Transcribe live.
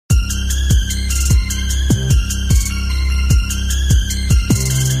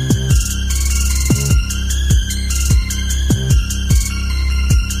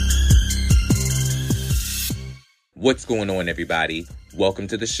What's going on, everybody? Welcome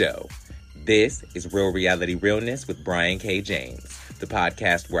to the show. This is Real Reality Realness with Brian K. James, the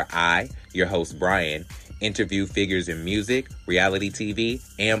podcast where I, your host Brian, interview figures in music, reality TV,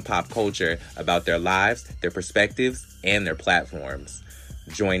 and pop culture about their lives, their perspectives, and their platforms.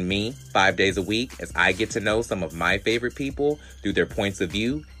 Join me 5 days a week as I get to know some of my favorite people through their points of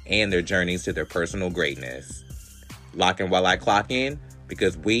view and their journeys to their personal greatness. Lock in while I clock in,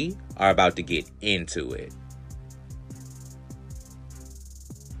 because we are about to get into it.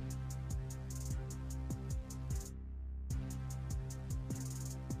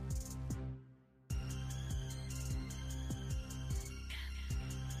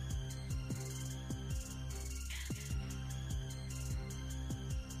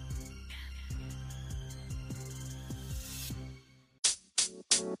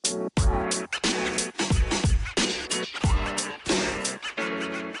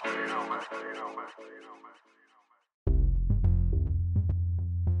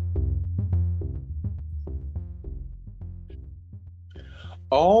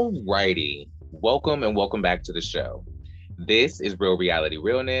 Alrighty, welcome back to the show. This is Real Reality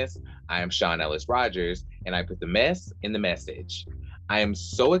Realness. I am Sean Ellis Rogers, and I put the mess in the message. I am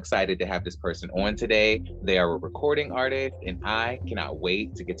so excited to have this person on today. They are a recording artist, and I cannot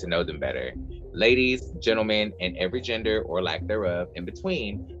wait to get to know them better. Ladies, gentlemen, and every gender or lack thereof in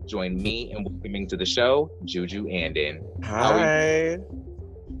between, join me in welcoming to the show, JuJu Anden. Hi.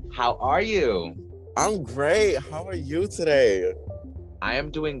 How are you? I'm great. How are you today? I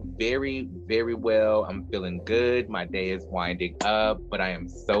am doing very, very well. I'm feeling good. My day is winding up, but I am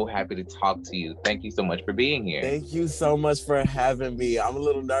so happy to talk to you. Thank you so much for being here. Thank you so much for having me. I'm a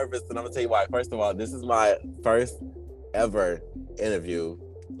little nervous, and I'm gonna tell you why. First of all, this is my first ever interview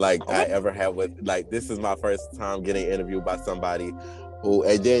I ever had with, this is my first time getting interviewed by somebody who,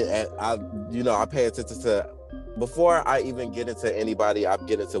 and I pay attention to, before I even get into anybody, I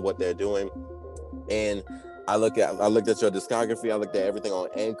get into what they're doing. And I looked at your discography, I looked at everything on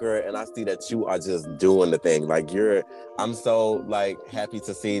Anchor, and I see that you are just doing the thing. I'm so happy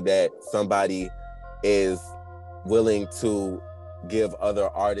to see that somebody is willing to give other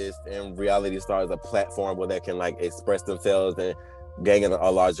artists and reality stars a platform where they can express themselves and gain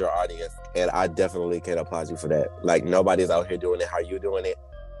a larger audience. And I definitely can applaud you for that. Nobody's out here doing it how you're doing it.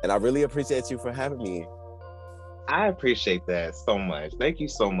 And I really appreciate you for having me. I appreciate that so much. Thank you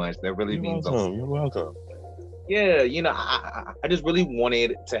so much. That really means a lot. You're welcome. Yeah, I just really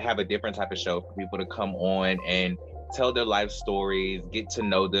wanted to have a different type of show for people to come on and tell their life stories, get to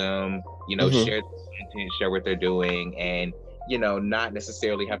know them, share content, share what they're doing, and not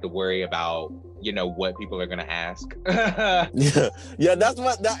necessarily have to worry about what people are gonna ask. yeah, that's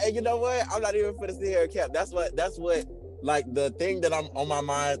what. And you know what? I'm not even gonna sit here and cap. That's what. The thing that I'm on my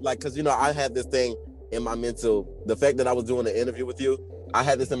mind, because I had this thing in my mental. The fact that I was doing an interview with you, I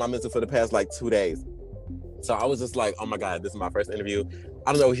had this in my mental for the past 2 days. So I was just oh my God, this is my first interview.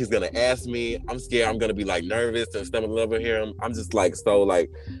 I don't know what he's gonna ask me. I'm scared. I'm gonna be nervous and stumbling over here. I'm just I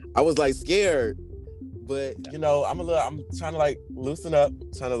was scared, but I'm trying to loosen up,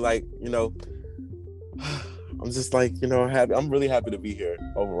 trying to I'm just happy. I'm really happy to be here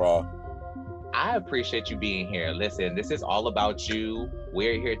overall. I appreciate you being here. Listen, this is all about you.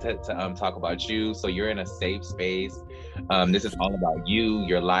 We're here to talk about you, so you're in a safe space. This is all about you,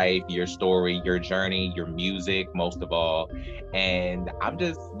 your life, your story, your journey, your music, most of all. And I'm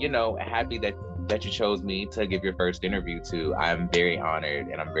just, happy that you chose me to give your first interview to. I'm very honored,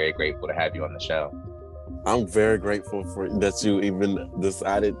 and I'm very grateful to have you on the show. I'm very grateful for that you even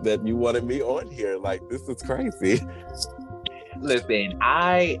decided that you wanted me on here. This is crazy. Listen,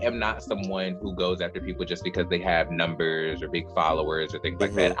 I am not someone who goes after people just because they have numbers or big followers or things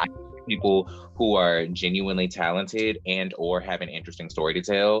like that. I like people who are genuinely talented and or have an interesting story to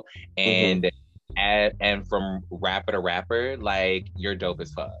tell. And and from rapper to rapper, you're dope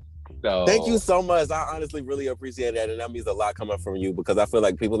as fuck. So thank you so much. I honestly really appreciate that, and that means a lot coming from you, because I feel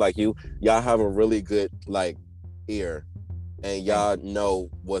like people like you, y'all have a really good ear, and y'all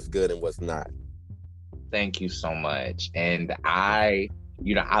know what's good and what's not. Thank you so much. And I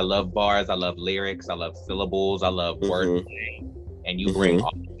love bars, I love lyrics, I love syllables, I love wordplay, and you bring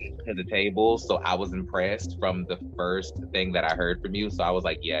all to the table. So I was impressed from the first thing that I heard from you. So I was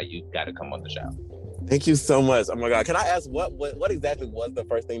like, yeah, you got to come on the show. Thank you so much. Oh my God. Can I ask what exactly was the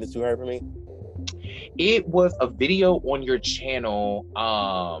first thing that you heard from me? It was a video on your channel.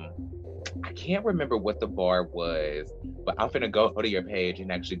 I can't remember what the bar was, but I'm finna go to your page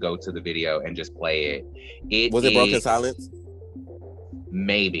and actually go to the video and just play it. Was it Broken Silence?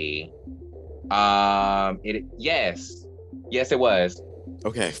 Maybe. Yes, it was.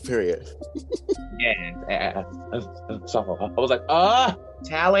 Okay, period. Yeah. So I was like,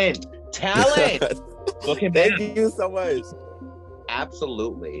 talent, talent. Look at Thank him. you so much.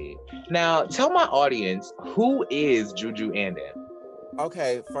 Absolutely. Now, tell my audience, who is JuJu Anden?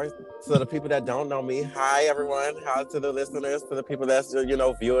 Okay, first, to the people that don't know me, hi everyone. Hi to the listeners, to the people that's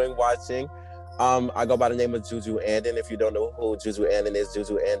viewing, watching. I go by the name of JuJu Anden. If you don't know who JuJu Anden is,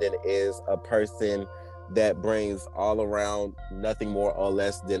 JuJu Anden is a person that brings all around nothing more or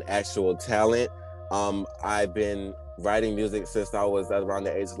less than actual talent. I've been writing music since I was around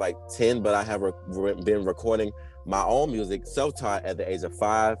the age of like 10, but I have been recording my own music self-taught at the age of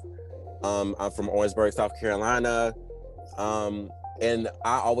 5. I'm from Orangeburg, South Carolina. And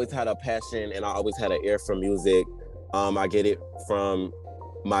I always had a passion and I always had an ear for music. I get it from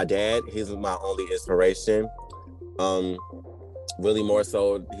my dad. He's my only inspiration. Really more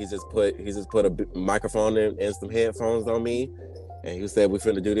so, he just put a microphone and some headphones on me, and he said, "We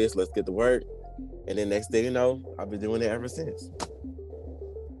finna do this. Let's get to work." And then next thing you know, I've been doing it ever since.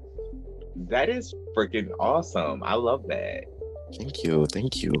 That is freaking awesome. I love that. Thank you.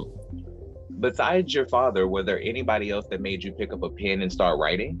 Thank you. Besides your father, were there anybody else that made you pick up a pen and start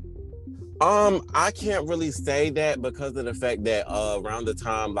writing? I can't really say that because of the fact that around the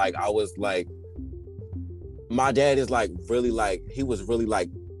time like I was like, my dad is like really like, he was really like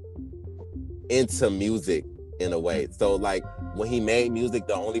into music in a way. So like when he made music,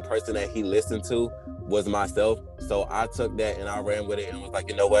 the only person that he listened to was myself. So I took that and I ran with it and was like,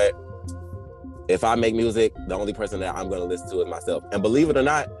 you know what? If I make music, the only person that I'm going to listen to is myself. And believe it or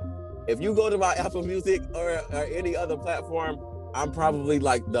not, if you go to my Apple Music or any other platform, I'm probably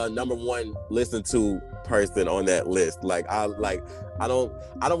like the number one listened to person on that list. I don't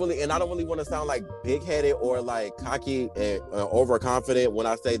really want to sound like big-headed or like cocky and overconfident when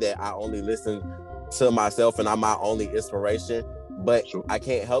I say that I only listen to myself and I'm my only inspiration. But sure. I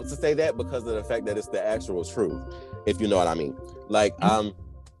can't help to say that because of the fact that it's the actual truth, if you know what I mean.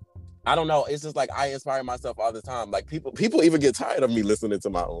 I don't know. It's just like I inspire myself all the time. Like people even get tired of me listening to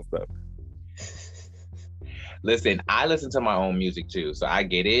my own stuff. Listen, I listen to my own music too, so I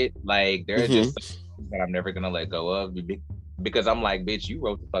get it. Like there are just some that I'm never gonna let go of because I'm like, bitch, you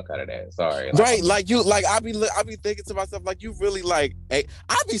wrote the fuck out of that. Sorry, right? I be thinking to myself, like you really like. Hey,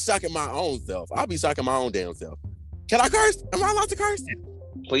 I be shocking my own self. I be shocking my own damn self. Can I curse? Am I allowed to curse?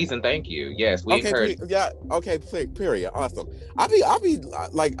 Please and thank you. Yes, we encourage. Okay, period. Awesome. I be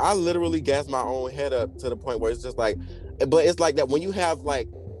like, I literally gas my own head up to the point where it's just like, but it's like that when you have like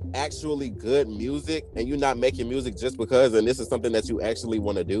actually good music and you're not making music just because, and this is something that you actually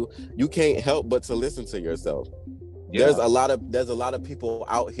want to do, you can't help but to listen to yourself. Yeah. There's a lot of people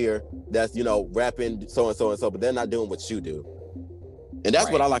out here that's rapping so and so, but they're not doing what you do, and that's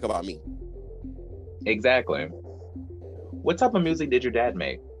right. What I like about me. Exactly. What type of music did your dad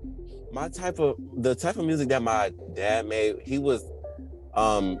make? The type of music that my dad made, he was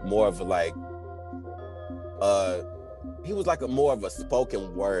more of like he was like more of a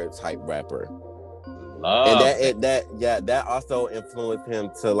spoken word type rapper. And that also influenced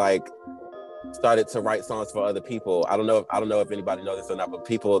him to like started to write songs for other people. I don't know if anybody knows this or not, but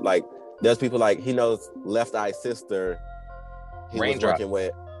there's people like, he knows Left Eye Sister. He Raindrop. was working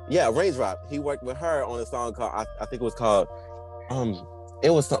with Raindrop. He worked with her on a song called I think it was called it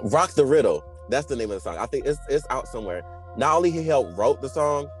was Rock the Riddle. That's the name of the song. I think it's out somewhere. Not only he helped wrote the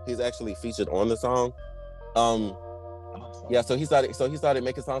song, he's actually featured on the song. Yeah, so he started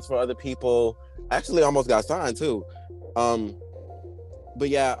making songs for other people. Actually almost got signed too. But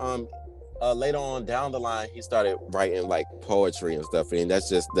yeah, later on down the line, he started writing like poetry and stuff, and that's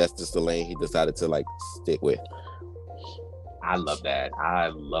just the lane he decided to like stick with. I love that. I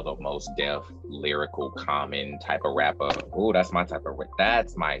love a most deaf, lyrical, common type of rapper. Oh, that's my type of rap.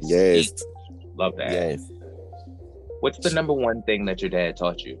 That's my yes. Love that. Yes. What's the number one thing that your dad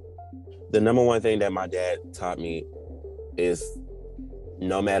taught you? The number one thing that my dad taught me is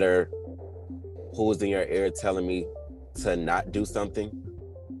no matter who's in your ear telling me to not do something,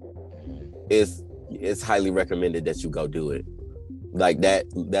 it's highly recommended that you go do it. Like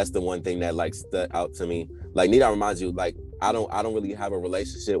that's the one thing that like stuck out to me. Like, need I remind you, like I don't really have a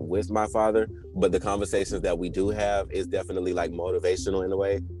relationship with my father, but the conversations that we do have is definitely like motivational in a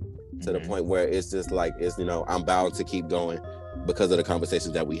way, to the point where it's just like, I'm bound to keep going because of the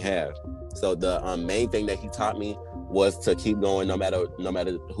conversations that we have. So the main thing that he taught me was to keep going no matter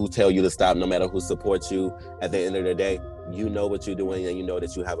who tell you to stop, no matter who supports you. At the end of the day, you know what you're doing, and you know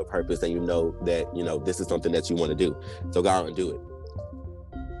that you have a purpose, and you know that this is something that you want to do. So go out and do it.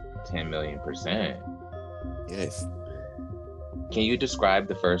 10,000,000%. Yes. Can you describe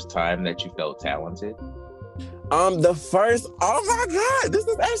the first time that you felt talented? The first, oh my God, this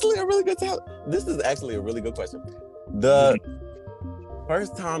is actually a really good This is actually a really good question. The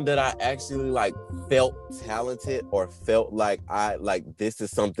first time that I actually like felt talented or felt like this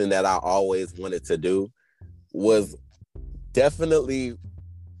is something that I always wanted to do was definitely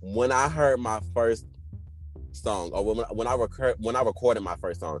when I heard my first song, or when I recorded my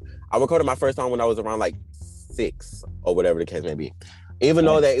first song. I recorded my first song when I was around like 6 or whatever the case may be. Even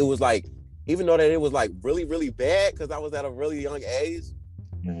though that it was like really, really bad because I was at a really young age,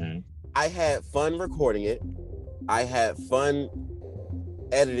 I had fun recording it. I had fun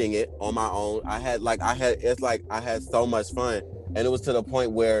editing it on my own. I had so much fun. And it was to the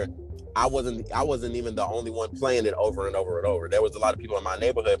point where I wasn't even the only one playing it over and over and over. There was a lot of people in my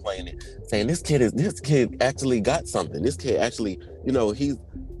neighborhood playing it, saying this kid actually got something. This kid actually, he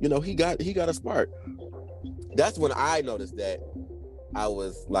got a spark. That's when I noticed that I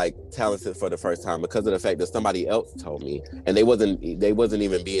was like talented for the first time, because of the fact that somebody else told me, and they wasn't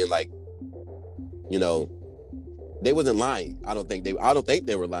even being like, they wasn't lying. I don't think they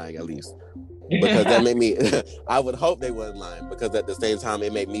were lying, at least, because that made me. I would hope they wasn't lying, because at the same time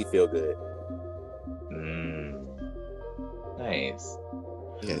it made me feel good. Nice.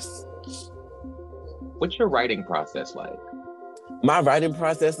 Yes. What's your writing process like? My writing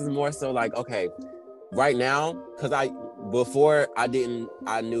process is more so like, okay, right now, because before I knew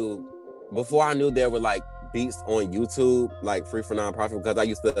there were like beats on YouTube, like free for nonprofit, because I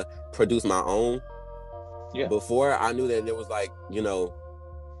used to produce my own. Yeah. Before I knew that there was like,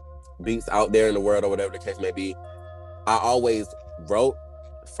 beats out there in the world or whatever the case may be, I always wrote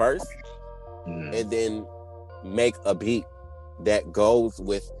first and then make a beat that goes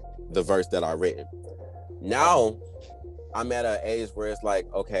with the verse that I written. Now I'm at an age where it's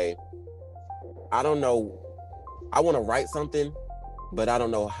like, okay, I don't know, I want to write something, but I don't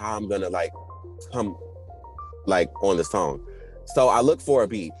know how I'm gonna like come like on the song. So I look for a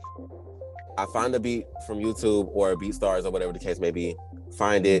beat. I find a beat from YouTube or BeatStars or whatever the case may be,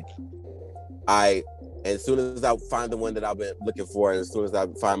 find it. As soon as I find the one that I've been looking for, and as soon as I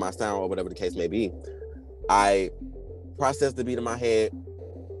find my sound or whatever the case may be, I process the beat in my head,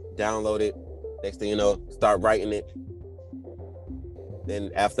 download it. Next thing you know, start writing it.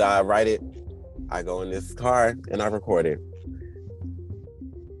 Then after I write it, I go in this car and I record it.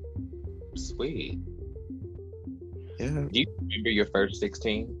 Sweet. Yeah. Do you remember your first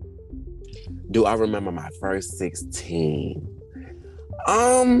 16? Do I remember my first 16?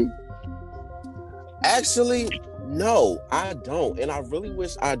 Actually, no, I don't, and I really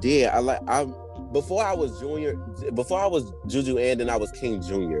wish I did. Before I was JuJu Anden, I was King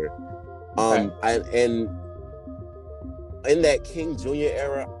Junior. And in that King Junior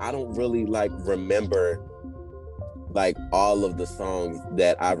era, I don't really like remember like all of the songs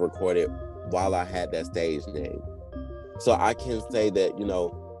that I recorded while I had that stage name. So I can say that,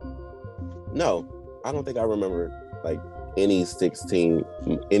 no, I don't think I remember like any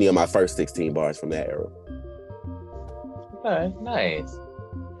of my first 16 bars from that era. Okay, nice.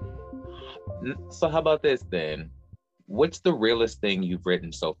 So how about this then? What's the realest thing you've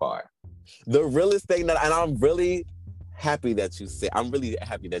written so far? The realest thing and I'm really happy that you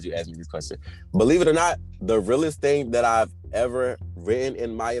asked me this question. Believe it or not, the realest thing that I've ever written,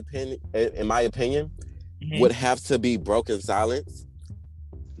 in my opinion, would have to be Broken Silence.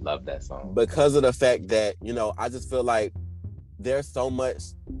 Love that song. Because of the fact that, I just feel like there's so much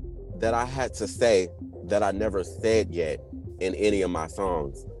that I had to say that I never said yet in any of my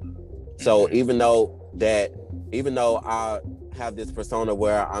songs. So even though I have this persona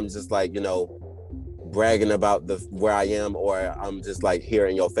where I'm just like, bragging about where I am, or I'm just like here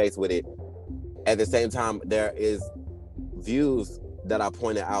in your face with it, at the same time, there is views that I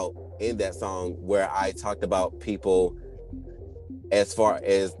pointed out in that song where I talked about people as far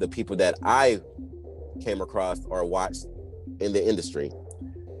as the people that I came across or watched in the industry.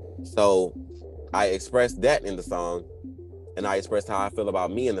 So I expressed that in the song, and I expressed how I feel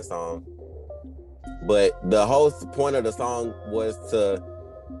about me in the song. But the whole point of the song was to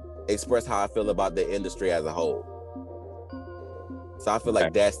express how I feel about the industry as a whole. So I feel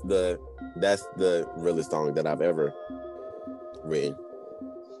like that's the realest song that I've ever written.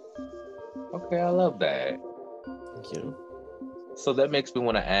 Okay, I love that. Thank you. So that makes me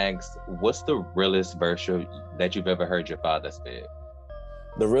want to ask, what's the realest verse that you've ever heard your father spit?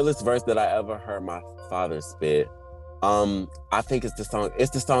 The realest verse that I ever heard my father spit, I think it's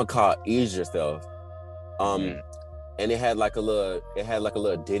the song called Ease Yourself. And it had like a little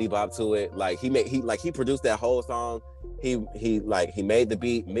ditty bop to it. Like he produced that whole song. He made the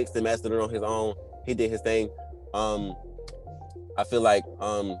beat, mixed and mastered it on his own. He did his thing. I feel like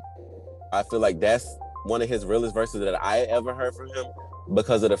that's one of his realest verses that I ever heard from him,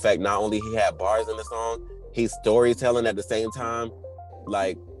 because of the fact not only he had bars in the song, he's storytelling at the same time.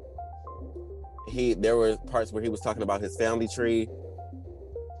 Like there were parts where he was talking about his family tree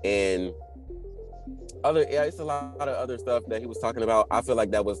and it's a lot of other stuff that he was talking about. I feel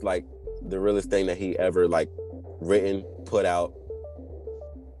like that was like the realest thing that he ever like written, put out.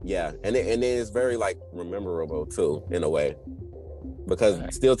 Yeah, and it is very like memorable too in a way, because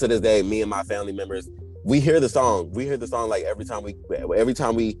still to this day, me and my family members, we hear the song like every time we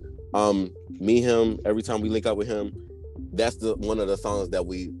meet him, every time we link up with him. That's one of the songs that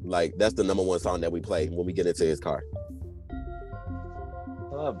we like. That's the number one song that we play when we get into his car.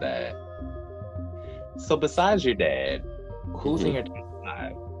 Love that. So besides your dad, who's in your top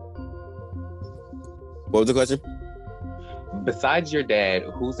 5? What was the question? Besides your dad,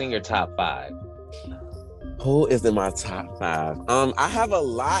 who's in your top 5? Who is in my top 5? I have a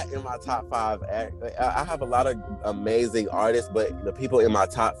lot in my top 5. I have a lot of amazing artists, but the people in my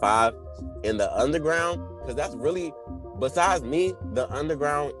top 5 in the underground, because that's really, besides me, the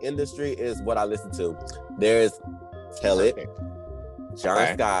underground industry is what I listen to. There's Tell It,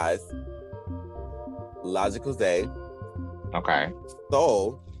 John Skies, Logical Zay,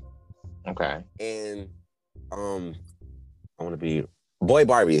 Soul, and I want to be Boy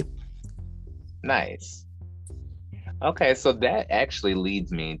Barbie. Nice. Okay, so that actually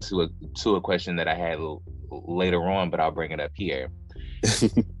leads me to a question that I had later on, but I'll bring it up here.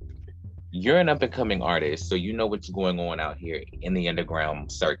 You're an up-and-coming artist, so you know what's going on out here in the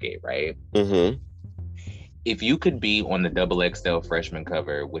underground circuit, right? Mm-hmm. If you could be on the XXL freshman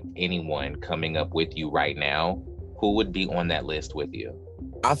cover with anyone coming up with you right now, who would be on that list with you?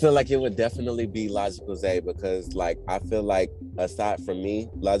 I feel like it would definitely be Logical Zay, because like I feel like aside from me,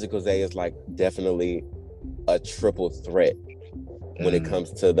 Logical Zay is like definitely a triple threat when it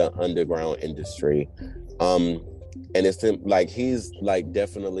comes to the underground industry. And it's like he's like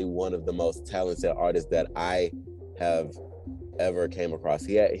definitely one of the most talented artists that I have ever came across.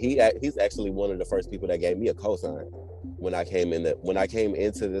 He's actually one of the first people that gave me a cosign when I came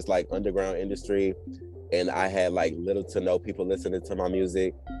into this like underground industry, and I had like little to no people listening to my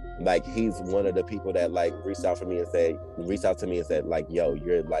music. Like he's one of the people that like reached out to me and said like, yo,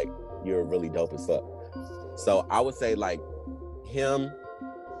 you're really dope as fuck. So I would say like him,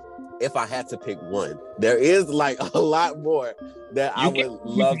 if I had to pick one. There is like a lot more that I would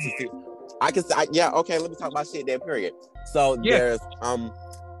love to see. I can say, okay, let me talk about shit then, period. So there's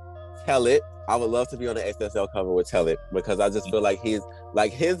Tell It. I would love to be on the XSL cover with Tell It, because I just feel like his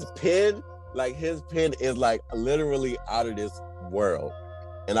pen is like literally out of this world.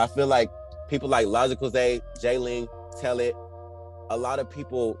 And I feel like people like Logical Zay, J-Ling, Tell It, a lot of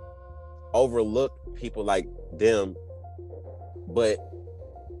people overlook people like them, but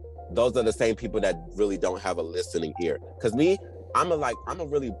those are the same people that really don't have a listening ear. Cause me, I'm a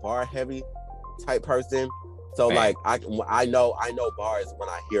really bar heavy type person. So like I know bars when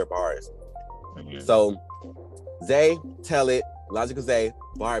I hear bars. Mm-hmm. So Zay, Tell It, Logical Zay,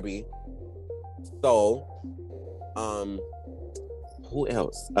 Barbie, Soul, who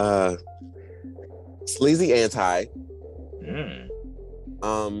else? Sleazy Anti.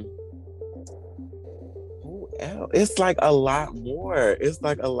 Who else? It's like a lot more. It's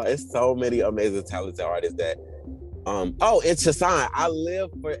like a lot. It's so many amazing talented artists that it's Chasan. I live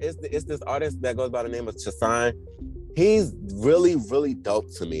for it's this artist that goes by the name of Chasan. He's really, really dope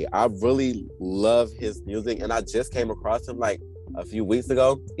to me. I really love his music, and I just came across him like a few weeks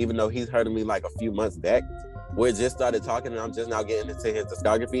ago, even though he's heard of me like a few months back. We just started talking, and I'm just now getting into his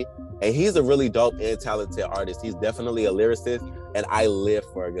discography. And he's a really dope and talented artist. He's definitely a lyricist, and I live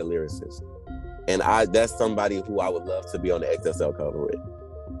for a good lyricist. And that's somebody who I would love to be on the XSL cover with.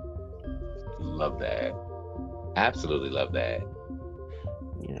 Love that. Absolutely love that.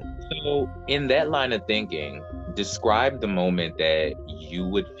 Yeah. So in that line of thinking, describe the moment that you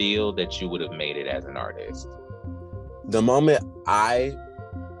would feel that you would have made it as an artist. The moment I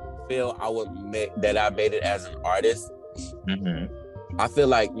feel I made it as an artist, I feel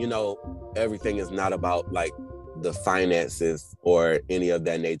like, everything is not about like the finances or any of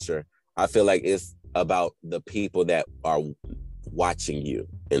that nature. I feel like it's about the people that are watching you,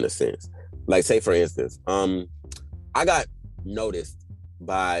 in a sense. Like, say for instance, I got noticed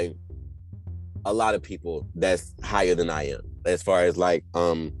by a lot of people that's higher than I am, as far as like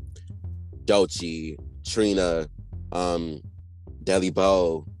Doechii, Trina, Deli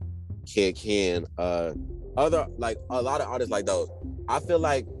Bo, Kid Ken, other like a lot of artists like those. I feel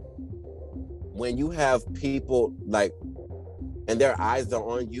like when you have people like, and their eyes are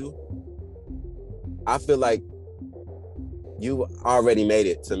on you, I feel like you already made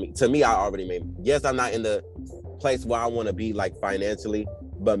it to me. To me, I already made it. Yes, I'm not in the place where I want to be like financially,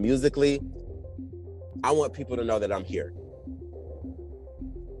 but musically, I want people to know that I'm here.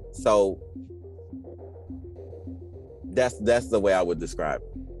 So that's the way I would describe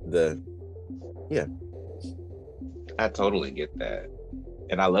yeah. I totally get that.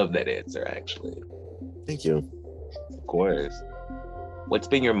 And I love that answer, actually. Thank you. Of course. What's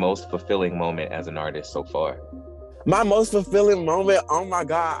been your most fulfilling moment as an artist so far? My most fulfilling moment, oh my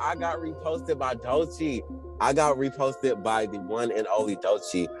God, I got reposted by Doechii. I got reposted by the one and only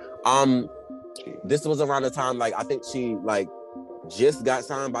Doechii. This was around the time, like, I think she, like, just got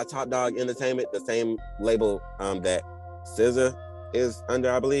signed by Top Dog Entertainment, the same label that SZA is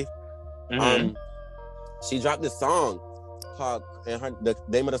under, I believe. Mm-hmm. She dropped this song called, and the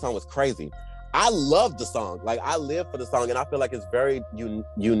name of the song was Crazy. I love the song. Like, I live for the song, and I feel like it's very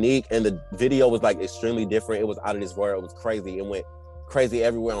unique, and the video was, like, extremely different. It was out of this world. It was crazy. It went crazy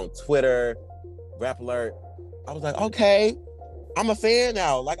everywhere on Twitter, Rap Alert. I was like, okay, I'm a fan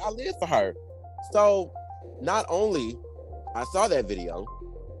now. Like, I live for her. So, not only I saw that video,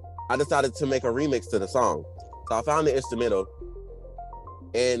 I decided to make a remix to the song. So I found the instrumental,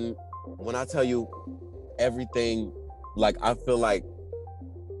 and when I tell you everything, like, I feel like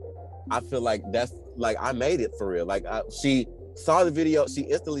that's, like, I made it for real. Like, she saw the video. She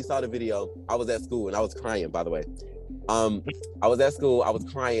instantly saw the video. I was at school and I was crying, by the way. I was at school. I was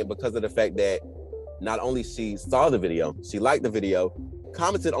crying because of the fact that not only she saw the video, she liked the video,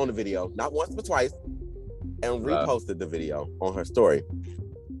 commented on the video, not once but twice, and reposted the video on her story.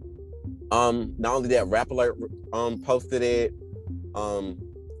 Not only that, Rap Alert posted it.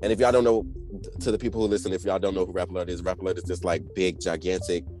 And if y'all don't know, to the people who listen, if y'all don't know who Rap Alert is this, like, big,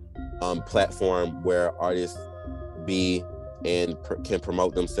 gigantic platform where artists be and can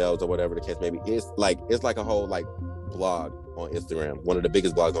promote themselves or whatever the case may be. It's like a whole, like, blog on Instagram, one of the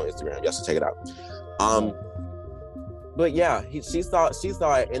biggest blogs on Instagram. Y'all should check it out. But yeah, she saw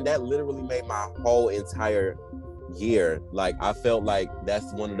it, and that literally made my whole entire year. Like, I felt like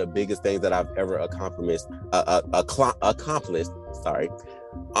that's one of the biggest things that I've ever accomplished. Sorry.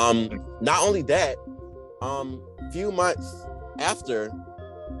 Not only that, few months after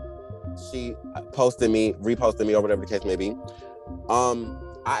she reposted me or whatever the case may be,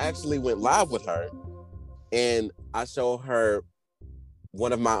 I actually went live with her, and I showed her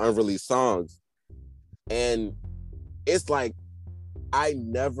one of my unreleased songs, and it's like, I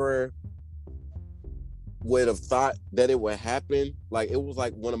never would have thought that it would happen. Like, it was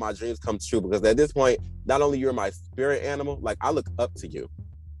like one of my dreams come true, because at this point, not only you're my spirit animal, like, I look up to you.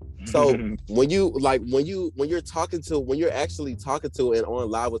 So when you're actually talking to and on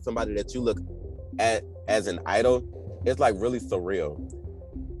live with somebody that you look at as an idol, it's like really surreal.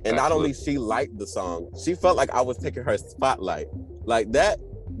 And not only she liked the song, she felt like I was taking her spotlight. Like, that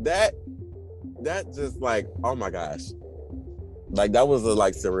just, like, oh my gosh. Like, that was a,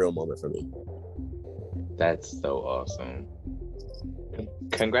 like, surreal moment for me. That's so awesome.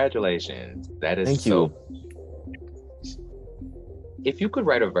 Congratulations. That is Thank you. If you could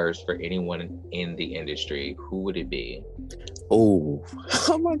write a verse for anyone in the industry, who would it be? Oh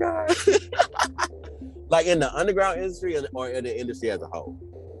my God. Like, in the underground industry or in the industry as a whole?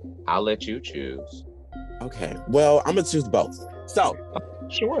 I'll let you choose. Okay. Well, I'm going to choose both. So,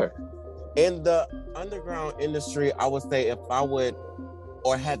 sure. In the underground industry, I would say if I would,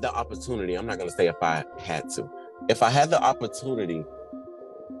 or had the opportunity, I'm not going to say if I had to. If I had the opportunity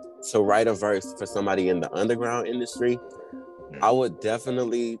to write a verse for somebody in the underground industry, I would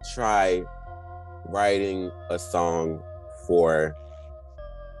definitely try writing a song for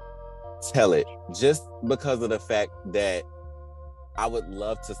Tell It, just because of the fact that I would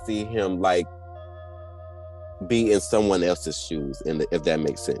love to see him, like, be in someone else's shoes, if that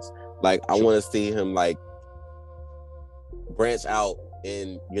makes sense. Like, I want to see him, like, branch out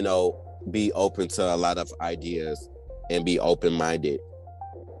and, you know, be open to a lot of ideas and be open-minded.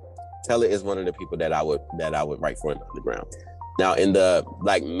 Tell It is one of the people that I would write for in the underground. Now, in the,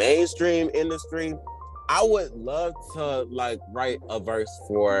 like, mainstream industry, I would love to, like, write a verse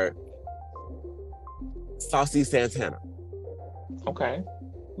for Saucy Santana. Okay.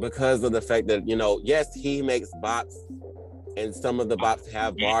 Because of the fact that, you know, yes, he makes bops, and some of the bops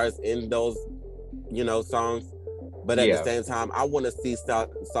have bars in those, you know, songs. But at the same time, I want to see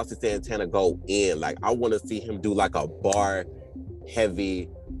Saucy Santana go in. Like, I want to see him do, like, a bar-heavy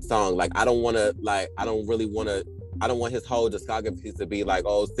song. Like, I don't want his whole discography to be like,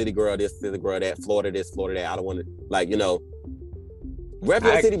 oh, city girl this, city girl that, Florida this, Florida that. I don't want to, like, you know, rep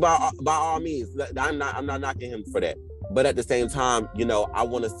your city by all means. I'm not knocking him for that. But at the same time, you know, I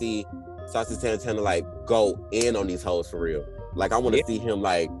want to see Saucy Santana like go in on these hoes for real. Like I want to see him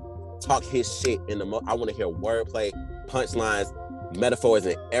like talk his shit in the. I want to hear wordplay, punchlines, metaphors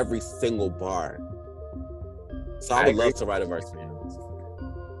in every single bar. So I would love to write a verse for him.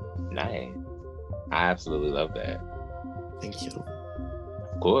 Nice. I absolutely love that. Thank you.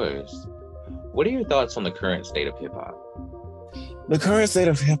 Of course. What are your thoughts on the current state of hip hop? The current state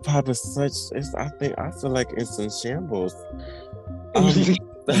of hip hop is such. I feel like it's in shambles.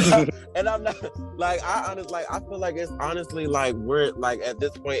 And I'm not like I feel like it's honestly like we're like at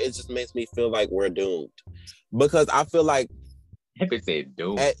this point it just makes me feel like we're doomed because I feel like if it said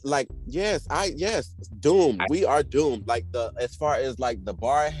doomed, yes doomed. We are doomed. Like as far as like the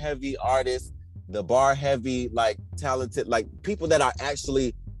bar heavy artists, the bar heavy like talented like people that are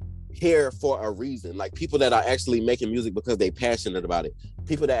actually here for a reason, like people that are actually making music because they're passionate about it,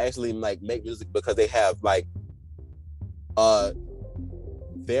 people that actually like make music because they have like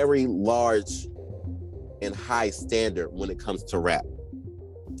very large and high standard when it comes to rap.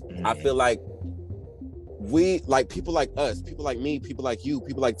 I feel like we like people like us, people like me, people like you,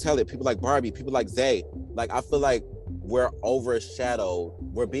 people like Tell It, people like Barbie, people like Zay. Like I feel like we're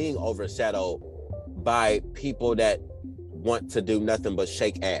being overshadowed by people that want to do nothing but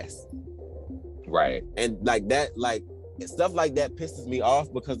shake ass. Right. And like that, like stuff like that pisses me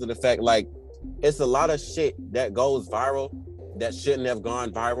off because of the fact like it's a lot of shit that goes viral that shouldn't have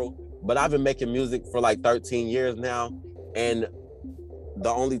gone viral. But I've been making music for like 13 years now. And the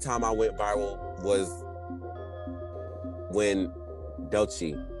only time I went viral was when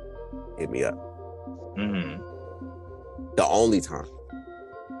Dolce hit me up. Mm-hmm. The only time.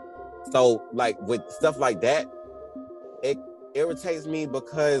 So like with stuff like that, it irritates me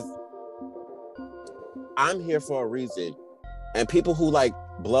because I'm here for a reason. And people who like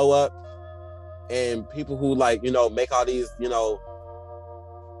blow up and people who like, you know, make all these, you know,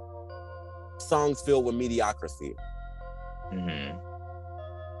 songs filled with mediocrity. Mm-hmm.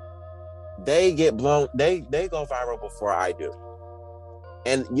 They get blown, they go viral before I do.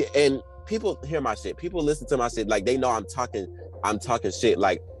 And people hear my shit. People listen to my shit. Like they know I'm talking shit.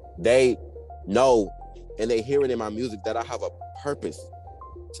 Like they know and they hear it in my music that I have a purpose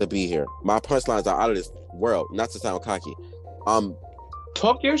to be here. My punchlines are out of this world, not to sound cocky.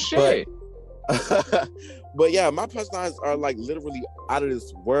 Talk your shit. But yeah, my punchlines are like literally out of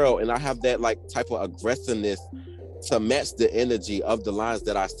this world, and I have that like type of aggressiveness to match the energy of the lines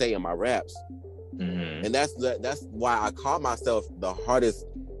that I say in my raps. Mm-hmm. And that's why I call myself the hardest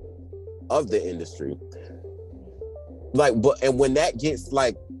of the industry. Like, and when that gets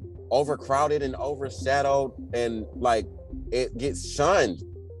like overcrowded and overshadowed, and like it gets shunned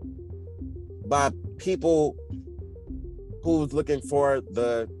by people who's looking for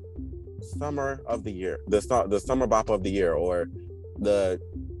the summer of the year, the summer bop of the year, or the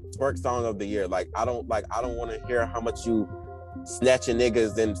twerk song of the year. Like I don't want to hear how much you snatching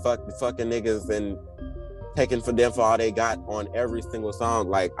niggas and fucking niggas and taking for them for all they got on every single song.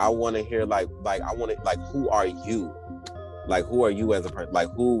 Like I want to hear like I want to like who are you? Like who are you as a person? Like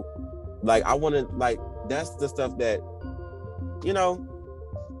who? Like I want to like that's the stuff that you know.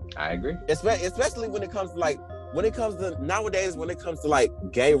 I agree. Especially when it comes to like nowadays when it comes to like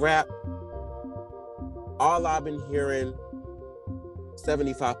gay rap. All I've been hearing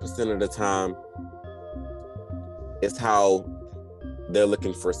 75% of the time is how they're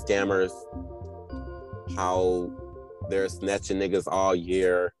looking for scammers, how they're snatching niggas all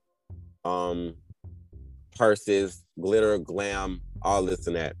year, purses, glitter, glam, all this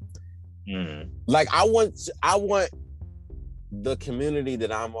and that. Like I want the community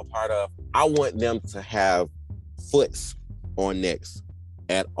that I'm a part of, I want them to have foots on necks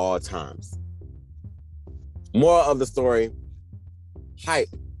at all times. Moral of the story, hype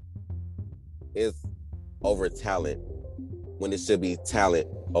is over talent when it should be talent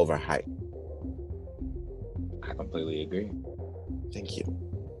over hype. I completely agree. Thank you.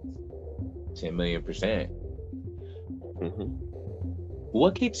 10 million %. Mm-hmm.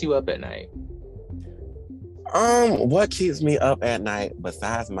 What keeps you up at night? What keeps me up at night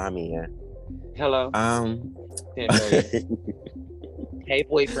besides my man? Hello. 10 million. Hey,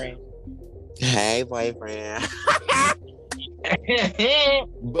 boyfriend. Hey, boyfriend.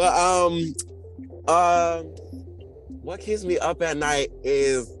 But what keeps me up at night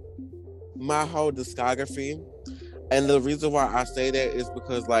is my whole discography. And the reason why I say that is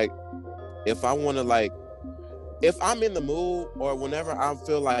because like if I want to like if I'm in the mood or whenever I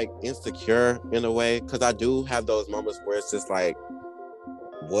feel like insecure in a way, because I do have those moments where it's just like,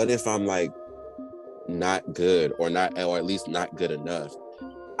 what if I'm like not good or at least not good enough?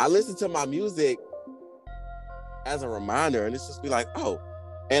 I listen to my music as a reminder and it's just be like, oh,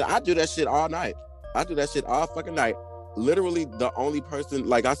 And I do that shit all night. I do that shit all fucking night. Literally, the only person,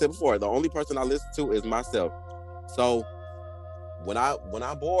 like I said before, the only person I listen to is myself. So when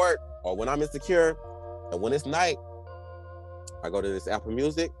I'm bored or when I'm insecure and when it's night, I go to this Apple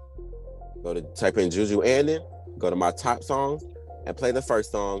Music, go to type in JuJu Anden, go to my top songs, and play the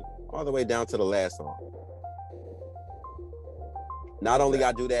first song all the way down to the last song. Not only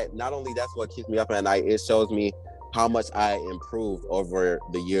I do that, not only that's what keeps me up at night, it shows me how much I improved over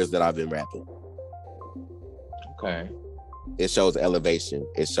the years that I've been rapping. Okay. It shows elevation.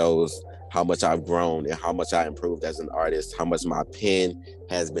 It shows how much I've grown and how much I improved as an artist, how much my pen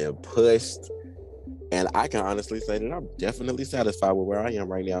has been pushed. And I can honestly say that I'm definitely satisfied with where I am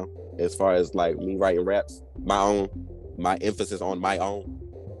right now. As far as like me writing raps, my emphasis on my own.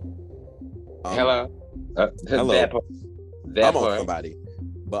 Hello. Hello. I'm on part. somebody.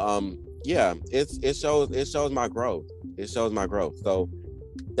 But yeah, it shows my growth. It shows my growth. So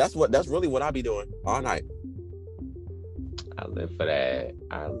that's really what I be doing all night. I live for that.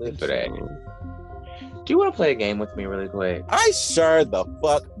 Do you want to play a game with me really quick? I sure the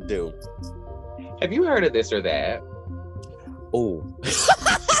fuck do. Have you heard of this or that? Oh.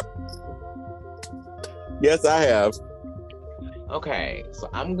 Yes, I have. Okay, so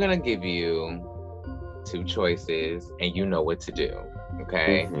I'm gonna give you 2 choices and you know what to do.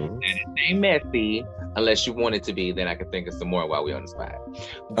 Okay? Mm-hmm. And it ain't messy unless you want it to be, then I can think of some more while we're on the spot.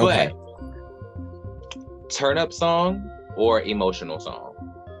 Okay. But turn up song or emotional song?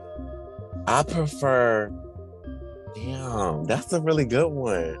 I prefer. Damn, that's a really good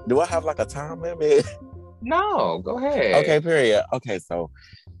one. Do I have like a time limit? No, go ahead. Okay, period. Okay, so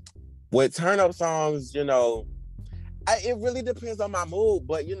with turn up songs, you know, it really depends on my mood,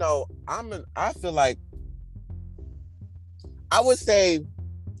 but you know, I feel like I would say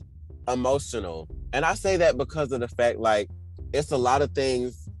emotional. And I say that because of the fact like it's a lot of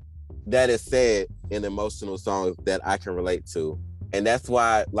things that is said in emotional songs that I can relate to. And that's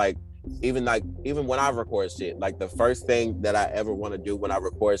why like even when I record shit, like the first thing that I ever want to do when I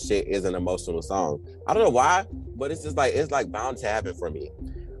record shit is an emotional song. I don't know why, but it's just like it's like bound to happen for me.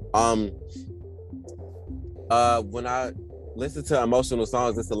 When I listen to emotional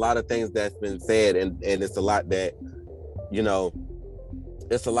songs, it's a lot of things that's been said, and it's a lot that, you know,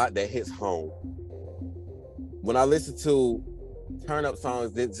 it's a lot that hits home. When I listen to turn up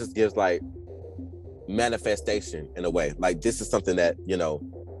songs, it just gives like manifestation in a way. Like this is something that, you know,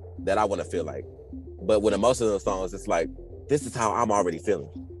 that I want to feel like. But with emotional songs, it's like this is how I'm already feeling.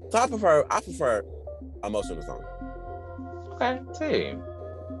 So I prefer emotional songs. Okay, same.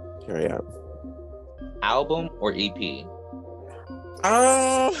 Carry out. Album or EP?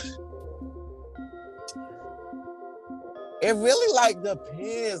 It really like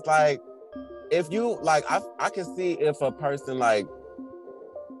depends. Like if you like, I can see if a person like.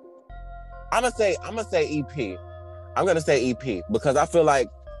 I'm gonna say EP. I'm gonna say EP because I feel like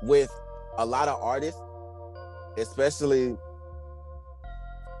with a lot of artists, especially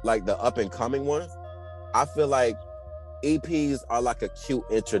like the up and coming ones, I feel like EPs are like a cute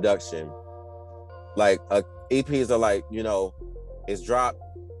introduction. Like EPs are like, you know, it's dropped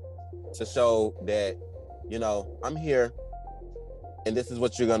to show that, you know, I'm here and this is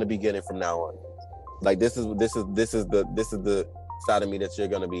what you're gonna be getting from now on. Like this is the side of me that you're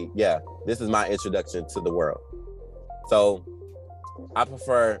gonna be, yeah, this is my introduction to the world. So I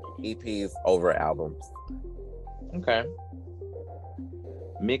prefer EPs over albums. Okay.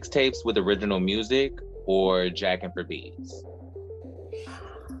 Mixtapes with original music or jacking for beats?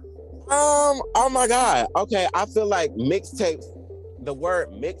 Oh my God. Okay, I feel like mixtapes, the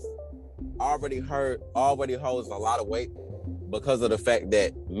word mix already holds a lot of weight because of the fact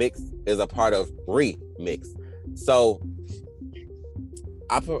that mix is a part of remix. So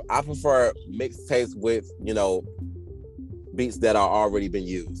I prefer mixtapes with, you know, beats that are already been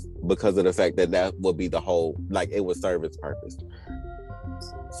used because of the fact that that would be the whole, like it would serve its purpose.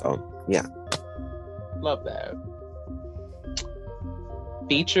 So yeah. Love that.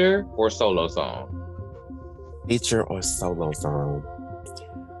 Feature or solo song? Feature or solo song?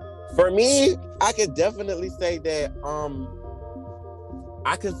 For me, I could definitely say that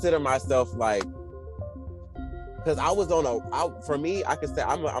I consider myself like, because I was for me, I could say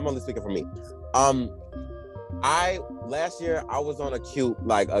I'm only speaking for me. Last year I was on a cute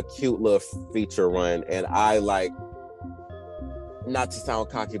little feature run, and I like, not to sound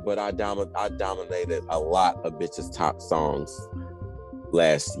cocky, but I dominated a lot of bitches' top songs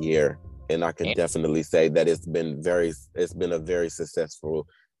last year, and I can definitely say that it's been a very successful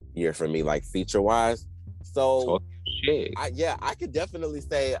year for me, like feature wise. So I could definitely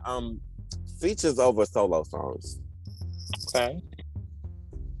say features over solo songs. Okay.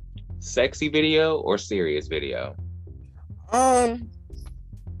 Sexy video or serious video? Um,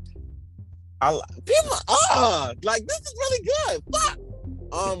 people like this is really good. Fuck.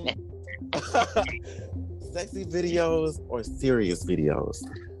 Sexy videos or serious videos?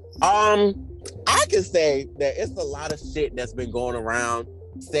 I can say that it's a lot of shit that's been going around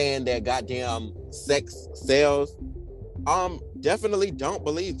saying that goddamn sex sells. Definitely don't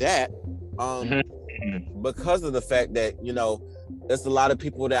believe that. Because of the fact that, there's a lot of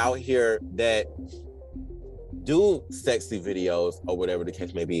people that out here that do sexy videos or whatever the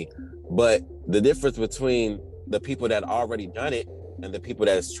case may be. But the difference between the people that already done it and the people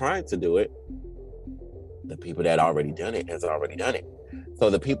that is trying to do it, the people that already done it has already done it. So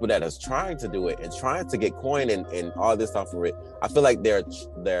the people that is trying to do it and trying to get coin and all this off of it, I feel like they're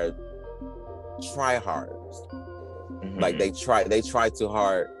try-harders. Like they try too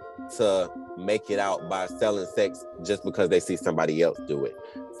hard to make it out by selling sex just because they see somebody else do it.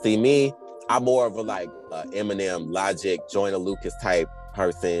 See me, I'm more of a Eminem, Logic, Joyner Lucas type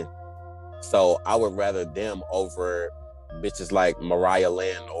person. So I would rather them over bitches like Mariah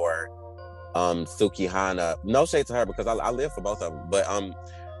Lynn or Suki Hana. No shade to her because I live for both of them. But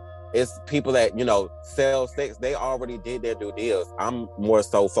it's people that, sell sex. They already did their due deals. I'm more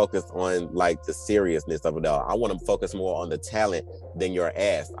so focused on the seriousness of it all. I want to focus more on the talent than your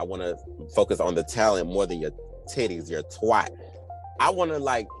ass. I want to focus on the talent more than your titties, your twat. I want to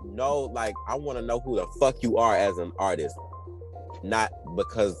know I want to know who the fuck you are as an artist, not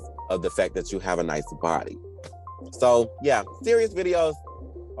because of the fact that you have a nice body. So yeah, serious videos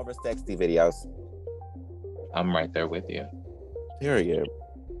over sexy videos. I'm right there with you. Period.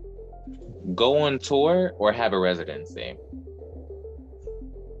 Go on tour or have a residency?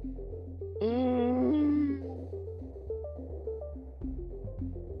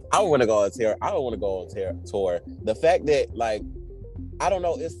 I don't want to go on tour. I don't want to go on tour. The fact that I don't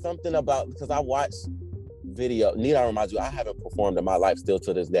know, it's something about, because I watch video. Need I remind you, I haven't performed in my life still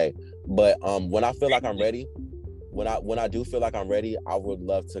to this day. But when I feel like I'm ready, when I do feel like I'm ready, I would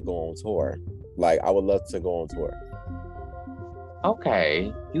love to go on tour. I would love to go on tour.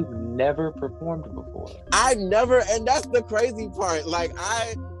 Okay, you've never performed before. I never, and that's the crazy part.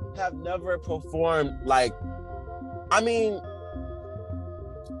 I have never performed. I've been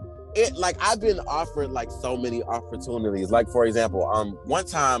offered so many opportunities. For example, one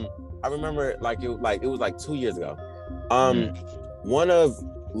time I remember it was 2 years ago. One of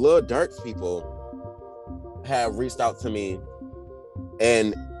Lil Durk's people had reached out to me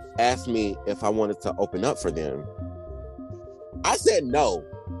and asked me if I wanted to open up for them. I said no,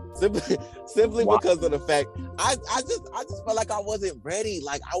 simply because of the fact I just felt like I wasn't ready.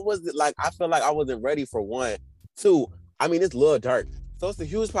 I felt like I wasn't ready for one. Two, it's Lil Durk, so it's a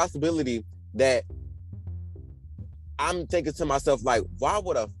huge possibility that I'm thinking to myself why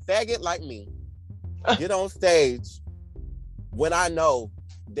would a faggot like me get on stage when I know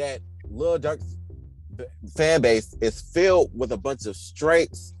that Lil Durk's fan base is filled with a bunch of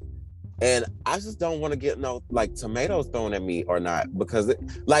straights. And I just don't want to get no tomatoes thrown at me or not, because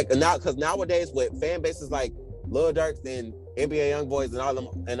nowadays with fan bases like Lil Durk and NBA YoungBoys and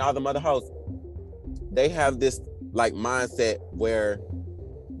all them other hosts, they have this mindset where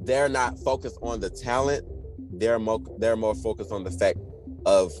they're not focused on the talent, they're more focused on the fact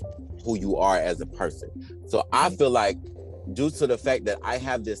of who you are as a person. So I feel like due to the fact that I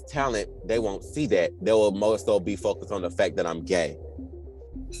have this talent, they won't see that. They will more so be focused on the fact that I'm gay.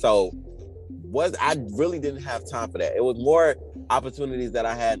 So I really didn't have time for that. It was more opportunities that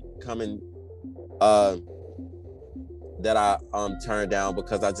I had coming that I turned down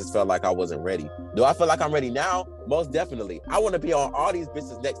because I just felt like I wasn't ready. Do I feel like I'm ready now? Most definitely. I want to be on all these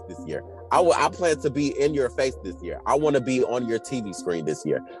bitches next this year. I plan to be in your face this year. I want to be on your TV screen this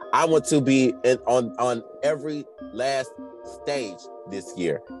year. I want to be on every last stage this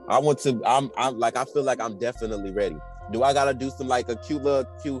year. I feel like I'm definitely ready. Do I gotta do some a cute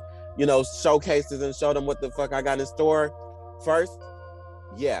showcases and show them what the fuck I got in store first?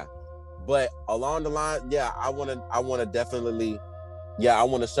 Yeah. But along the line, yeah, I wanna definitely, I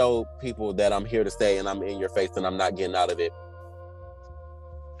wanna show people that I'm here to stay and I'm in your face and I'm not getting out of it.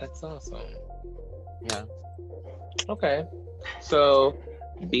 That's awesome. Yeah. Okay. So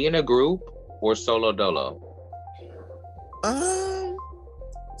be in a group or solo dolo? I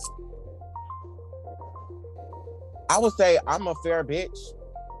would say I'm a fair bitch.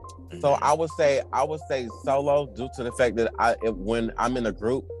 So I would say solo, due to the fact that when I'm in a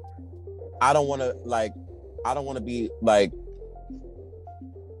group, I don't want to be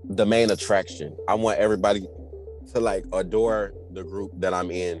the main attraction. I want everybody to adore the group that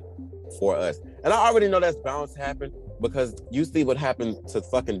I'm in for us. And I already know that's bound to happen, Because you see what happened to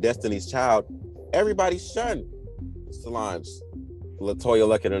fucking Destiny's Child. Everybody shunned Solange, LaToya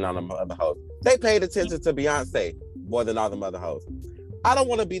Luckett, and all the other hoes. They paid attention to Beyonce more than all the other hoes. I don't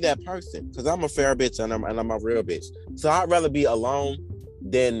want to be that person because I'm a fair bitch and I'm a real bitch. So I'd rather be alone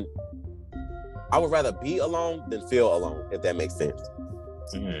than I would rather be alone than feel alone, if that makes sense.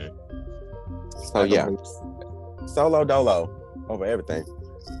 Mm-hmm. So yeah, solo dolo over everything.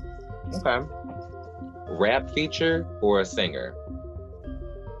 Okay. Rap feature or a singer?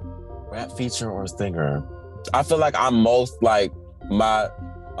 Rap feature or singer? I feel like I'm most like my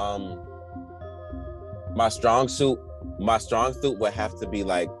strong suit. My strong suit would have to be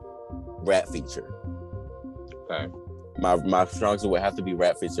like rap feature. Okay. My strong suit would have to be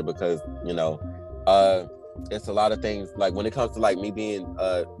rap feature because it's a lot of things. Like when it comes to like me being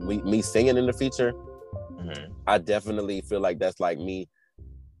me singing in the feature, mm-hmm. I definitely feel like that's like me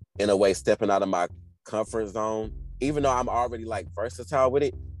in a way stepping out of my comfort zone. Even though I'm already like versatile with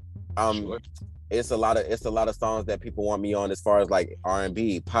it, sure. It's a lot of songs that people want me on as far as like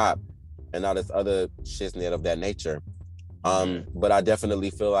R&B, pop, and all this other shiznit of that nature. But I definitely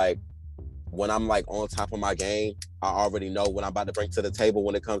feel like when I'm like on top of my game, I already know what I'm about to bring to the table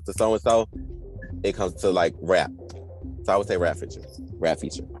when it comes to so and so. It comes to like rap. So I would say rap feature.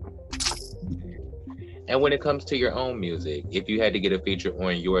 And when it comes to your own music, if you had to get a feature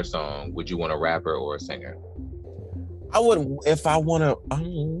on your song, would you want a rapper or a singer? I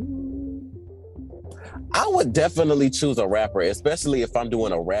would definitely choose a rapper, especially if I'm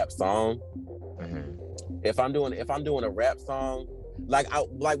doing a rap song. Mm-hmm. If I'm doing a rap song, like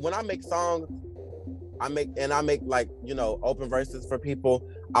when I make songs, I make like, open verses for people.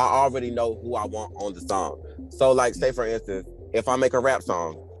 I already know who I want on the song. So like, say for instance, if I make a rap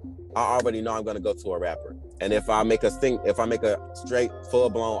song, I already know I'm gonna go to a rapper. And if I make a straight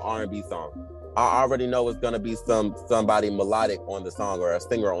full-blown R&B song, I already know it's gonna be somebody melodic on the song or a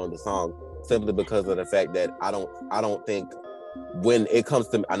singer on the song, simply because of the fact that I don't think when it comes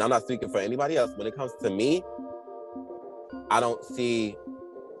to, and I'm not speaking for anybody else, when it comes to me, I don't see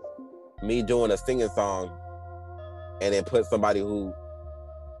me doing a singing song and then put somebody who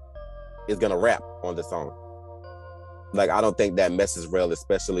is gonna rap on the song. Like, I don't think that messes real,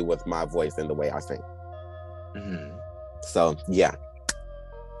 especially with my voice and the way I sing. Mm-hmm. So, yeah.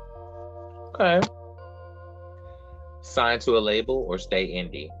 Okay. Sign to a label or stay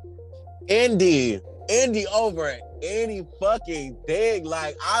indie? Indie over any fucking thing.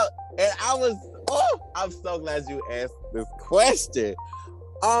 Like, I'm so glad you asked this question.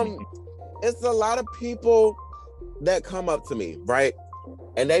 It's a lot of people that come up to me, right?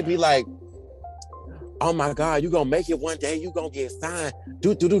 And they be like, oh my God, you gonna make it one day, you gonna get signed.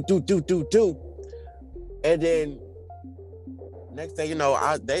 Do. And then next thing you know,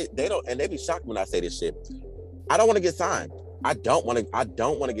 they don't, and they be shocked when I say this shit. I don't want to get signed. I don't want to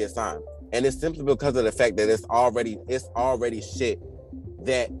get signed. And it's simply because of the fact that it's already shit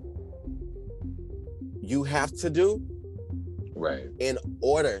that you have to do, right, in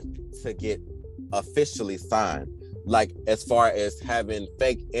order to get officially signed. Like, as far as having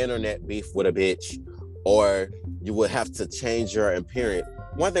fake internet beef with a bitch, or you would have to change your appearance.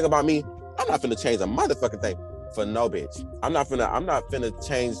 One thing about me, I'm not finna change a motherfucking thing for no bitch. I'm not finna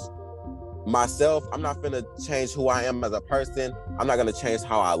change myself. I'm not finna change who I am as a person. I'm not gonna change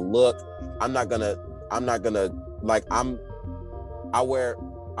how I look.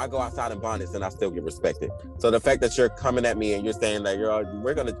 I go outside in bonnets and I still get respected. So the fact that you're coming at me and you're saying that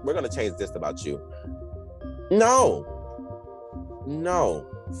we're gonna change this about you. No,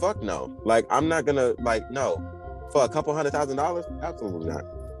 fuck no. Like, I'm not gonna, like, no. For a couple $100,000? Absolutely not.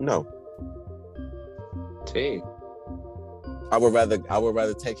 No. T. I would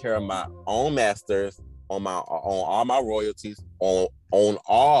rather take care of my own masters, on all my royalties, on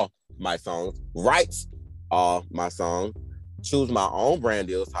all my songs, write all my songs, choose my own brand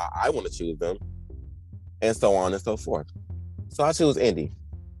deals how I want to choose them, and so on and so forth. So I choose indie.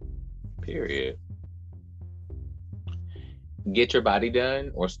 Period. Get your body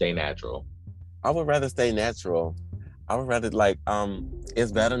done or stay natural? I would rather stay natural. I would rather, like,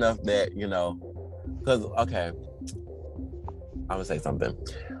 it's bad enough that, because, okay, I'm gonna say something.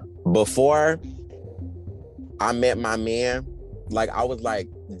 Before I met my man, like, I was like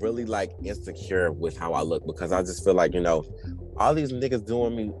really like insecure with how I look, because I just feel like, all these niggas do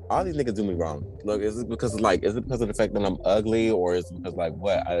me wrong. Look, is it because of the fact that I'm ugly, or is it because, like,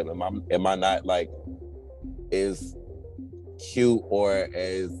 what? Am I not like as cute or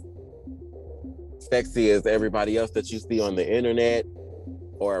as sexy as everybody else that you see on the internet,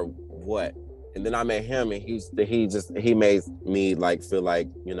 or what? And then I met him, and he made me like feel like,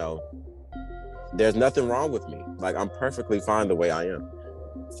 there's nothing wrong with me. Like, I'm perfectly fine the way I am.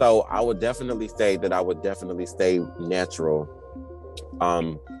 So I would definitely say that I would definitely stay natural.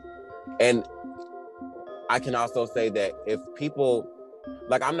 And I can also say that if people,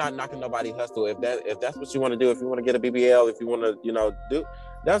 like, I'm not knocking nobody hustle. If that's what you want to do, if you want to get a BBL, if you want to, do,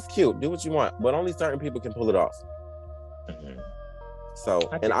 that's cute. Do what you want, but only certain people can pull it off. Mm-hmm. So,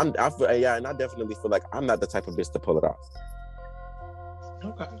 and I feel, yeah, and I definitely feel like I'm not the type of bitch to pull it off.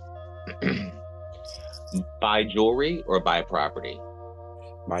 Okay. Buy jewelry or buy property?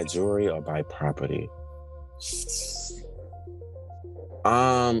 Buy jewelry or buy property?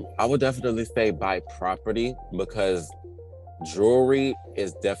 I would definitely say buy property, because jewelry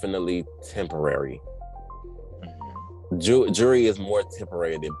is definitely temporary. Mm-hmm. Jewelry is more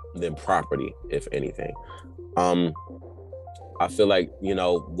temporary than property, if anything. I feel like,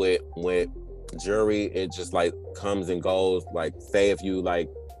 with jewelry, it just like comes and goes. Like, say if you like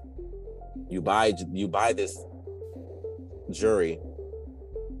you buy this jewelry,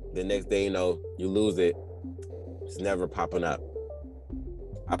 the next day you lose it. It's never popping up.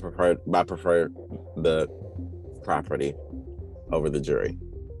 I prefer the property over the jewelry.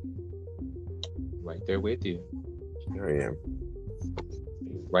 Right there with you. Here I am.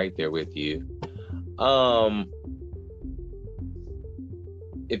 Right there with you.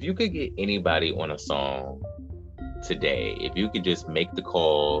 If you could get anybody on a song today, if you could just make the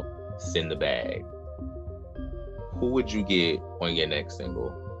call, send the bag, who would you get on your next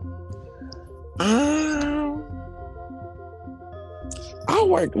single? I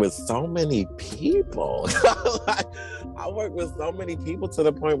worked with so many people. I worked with so many people to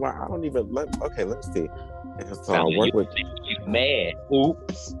the point where I don't even okay, let's see. So I work with man.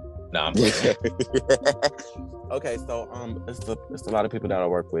 Oops. No, I'm okay, so it's a lot of people that I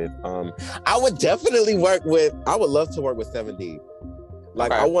work with. I would definitely I would love to work with 7 Deep.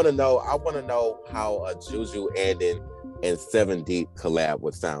 Like, okay. I want to know how a JuJu Anden and 7 Deep collab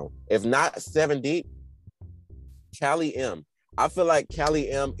would sound. If not 7 Deep, Callie M. I feel like Callie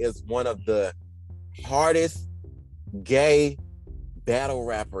M is one of the hardest gay battle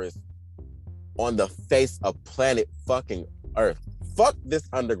rappers on the face of planet fucking Earth. Fuck this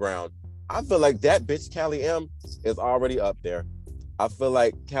underground. I feel like that bitch Callie M is already up there. I feel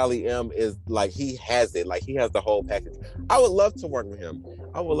like Callie M is like, he has it. Like, he has the whole package. I would love to work with him.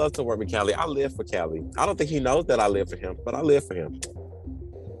 I would love to work with Callie. I live for Callie. I don't think he knows that I live for him, but I live for him.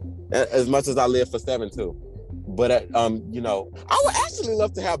 As much as I live for 7 too. But I would actually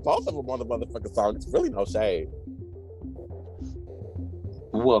love to have both of them on the motherfucking song. It's really no shade.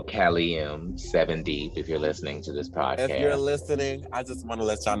 Well, Callie M, 7 Deep, if you're listening to this podcast. If you're listening, I just want to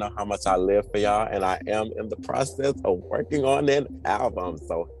let y'all know how much I live for y'all, and I am in the process of working on an album.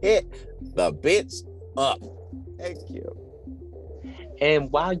 So hit the bitch up. Thank you. And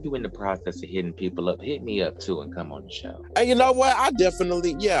while you're in the process of hitting people up, hit me up too and come on the show. And you know what? I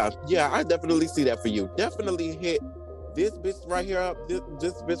definitely see that for you. Definitely hit this bitch right here up. This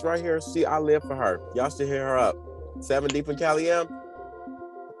bitch right here. I live for her. Y'all should hit her up. 7 Deep and Callie M.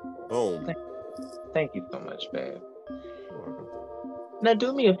 Boom. Thank you so much, babe. Now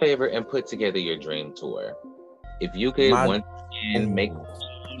do me a favor and put together your dream tour. If you could once again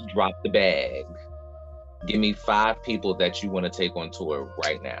drop the bag, give me 5 people that you want to take on tour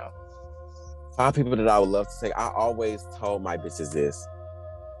right now. 5 people that I would love to take. I always told my bitches this.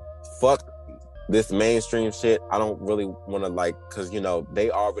 Fuck this mainstream shit. I don't really want to because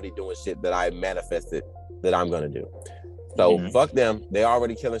they already doing shit that I manifested that I'm gonna do. So fuck them. They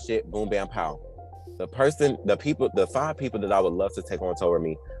already killing shit. Boom, bam, pow. The 5 people that I would love to take on tour with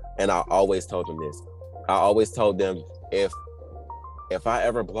me, and I always told them this. I always told them if I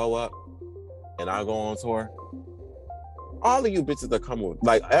ever blow up and I go on tour, all of you bitches are coming with.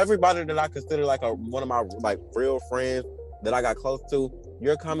 Like, everybody that I consider one of my real friends that I got close to,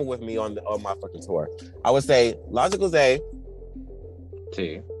 you're coming with me on my fucking tour. I would say Logical Zay,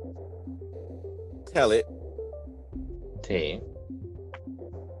 T. Tell It, T.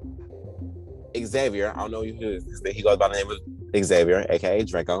 Xavier. I don't know who he goes by the name of Xavier, aka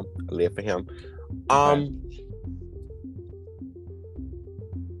Draco. I live for him.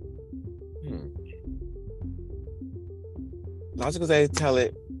 Logical Zay, Tell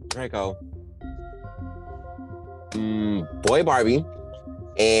It, Draco, Boy Barbie,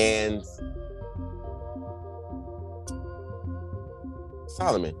 and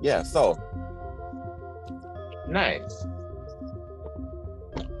Solomon. Yeah, so nice.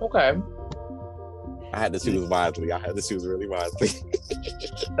 Okay. I had to choose wisely. I had to choose really wisely.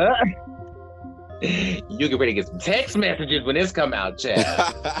 You get ready to get some text messages when this come out, Chad.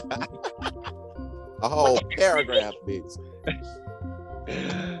 A whole paragraph, bitch.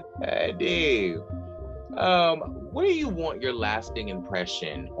 Dude. What do you want your lasting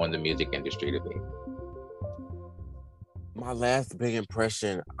impression on the music industry to be? My last big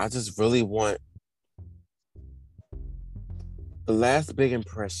impression, I just really want the last big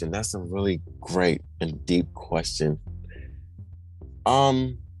impression. That's a really great and deep question.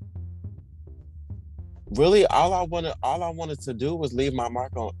 Really, all I wanted to do was leave my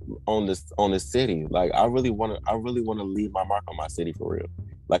mark on this city. Like I really want to leave my mark on my city for real.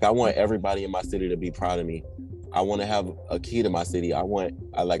 Like I want everybody in my city to be proud of me. I want to have a key to my city. I want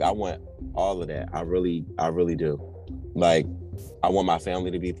all of that. I really do. Like I want my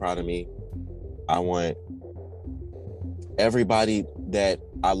family to be proud of me. I want everybody that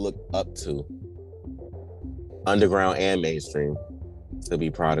I look up to, underground and mainstream, to be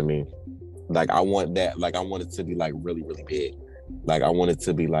proud of me. Like I want that. Like I want it to be like really, really big. Like I want it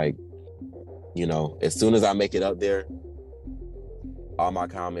to be like, you know, as soon as I make it up there, all my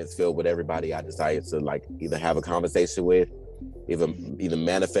comments filled with everybody I decided to like either have a conversation with, either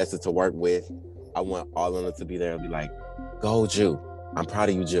manifest it to work with. I want all of them to be there and be like, "Go, Ju! I'm proud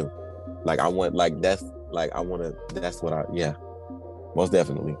of you, Ju." Like I want, like that's like I want to. That's what yeah, most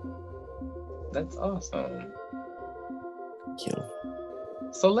definitely. That's awesome. Thank you.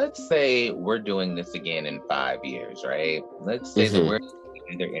 So let's say we're doing this again in 5 years, right? Let's say that we're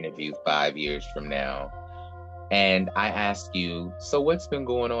in their interview 5 years from now. And I ask you, so what's been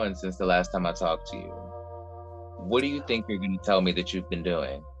going on since the last time I talked to you? What do you think you're going to tell me that you've been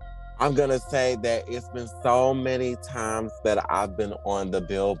doing? I'm going to say that it's been so many times that I've been on the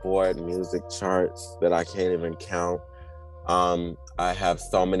Billboard music charts that I can't even count. I have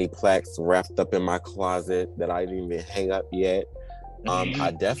so many plaques wrapped up in my closet that I didn't even hang up yet.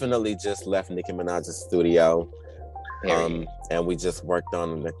 I definitely just left Nicki Minaj's studio. And we just worked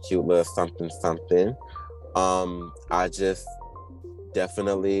on a cute little something. I just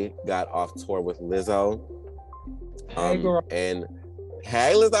definitely got off tour with Lizzo. Hey, girl. And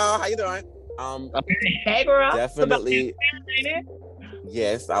hey, Lizzo, how you doing? Hey, girl. Definitely.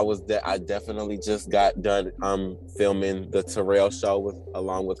 Yes, I definitely just got done filming the Terrell show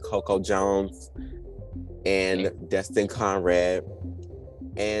along with Coco Jones and Destin Conrad.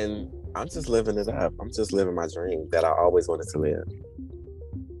 And I'm just living it up. I'm just living my dream that I always wanted to live.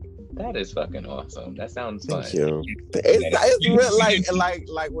 That is fucking awesome. That sounds fun. Thank you. It's real,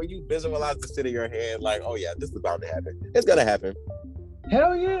 like when you visualize the shit in your head, like, oh yeah, this is about to happen. It's gonna happen.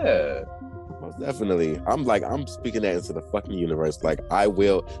 Hell yeah. Most definitely. I'm speaking that into the fucking universe. Like I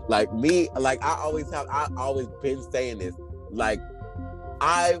will, like me, like I always been saying this. Like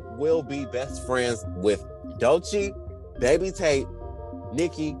I will be best friends with Dolce, Baby Tate,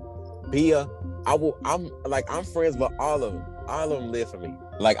 Nikki, Bia. I'm friends with all of them. All of them live for me.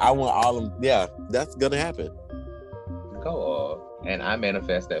 Like I want all of them. Yeah, that's gonna happen. Go off, and I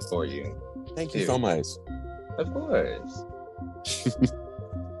manifest that for you. Thank you so much. Of course.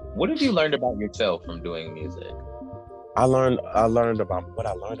 What have you learned about yourself from doing music? I learned about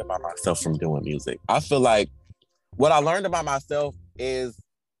myself from doing music. I feel like what I learned about myself is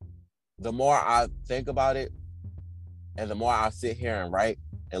the more I think about it and the more I sit here and write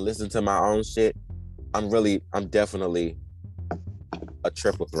and listen to my own shit, I'm definitely a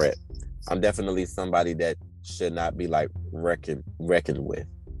triple threat. I'm definitely somebody that should not be like reckoned with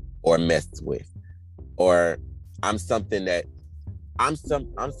or messed with. Or I'm something that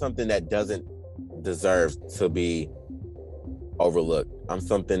doesn't deserve to be overlooked. I'm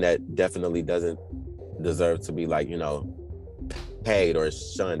something that definitely doesn't deserve to be like, you know, paid or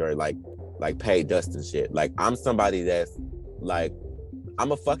shunned or like paid dust and shit. Like I'm somebody that's like,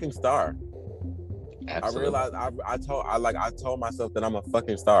 I'm a fucking star. Absolutely. I realized I told myself that I'm a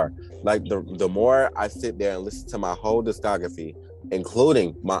fucking star. Like the more I sit there and listen to my whole discography,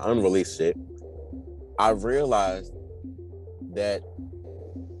 including my unreleased shit, I realized that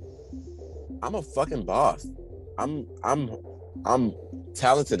I'm a fucking boss. I'm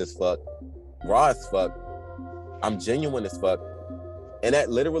talented as fuck, raw as fuck. I'm genuine as fuck. And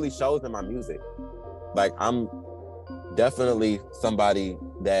that literally shows in my music. Like I'm definitely somebody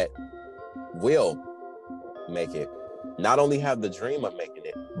that will make it. Not only have the dream of making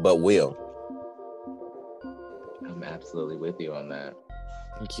it, but will. I'm absolutely with you on that.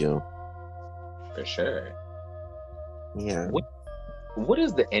 Thank you. For sure. Yeah. What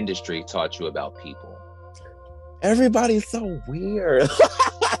has the industry taught you about people? Everybody's so weird.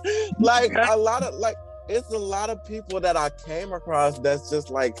 Like a lot of people that I came across that's just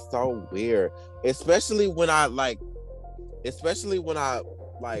like so weird. Especially when I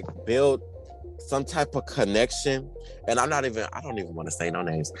build some type of connection. And I don't even want to say no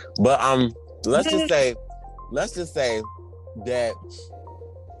names. But let's just say that,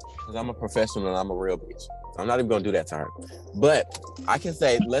 because I'm a professional and I'm a real bitch. So I'm not even gonna do that to her. But I can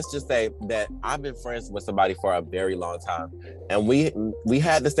say, let's just say that I've been friends with somebody for a very long time, and we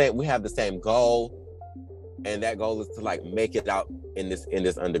have the same goal, and that goal is to like make it out in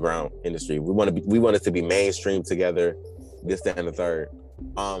this underground industry. We want it to be mainstream together, this, that, and the third.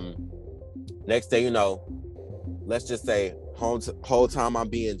 Next day, you know, let's just say whole time I'm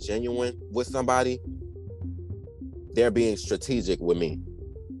being genuine with somebody, they're being strategic with me.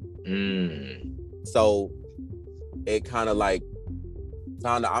 So it kind of like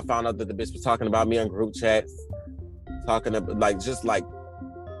I found out that the bitch was talking about me on group chats, talking about like just like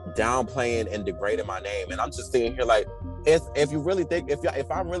downplaying and degrading my name, and I'm just sitting here like, if you really think,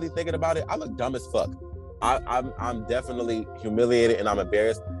 if I'm really thinking about it, I look dumb as fuck. I'm definitely humiliated and I'm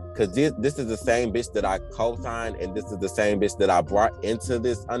embarrassed, because this is the same bitch that I co-signed, and this is the same bitch that I brought into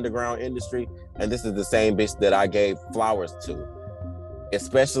this underground industry, and this is the same bitch that I gave flowers to,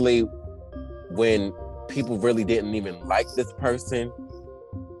 especially when people really didn't even like this person.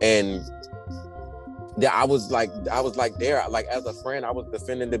 And that I was like there, like as a friend, I was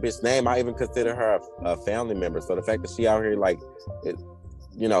defending the bitch's name. I even consider her a family member. So the fact that she out here like,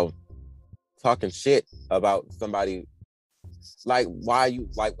 you know, talking shit about somebody, like, why you,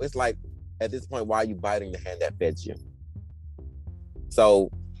 like, it's like at this point, why are you biting the hand that fed you? So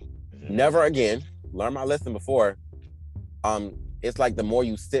never again. Learn my lesson before. It's like the more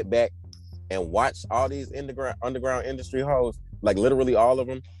you sit back and watch all these underground industry hoes, like literally all of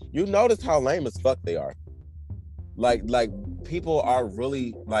them, you notice how lame as fuck they are. Like people are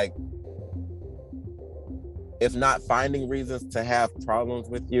really like, if not finding reasons to have problems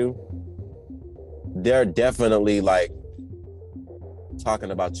with you, they're definitely like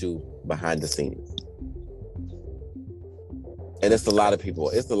talking about you behind the scenes. And it's a lot of people.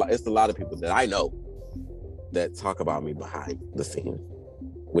 It's a lot of people that I know that talk about me behind the scenes,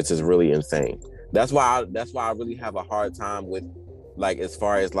 which is really insane. That's why I really have a hard time with, like, as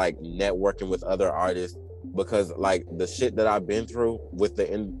far as like networking with other artists, because like the shit that I've been through with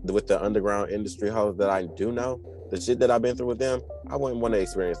the underground industry hoes that I do know, the shit that I've been through with them, I wouldn't want to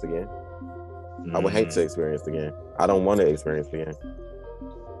experience again. I would hate to experience again. I don't want to experience again.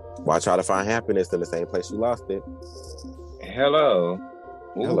 Why try to find happiness in the same place you lost it? Hello.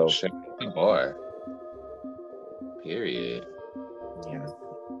 Ooh, hello. Boy. Period. Yeah.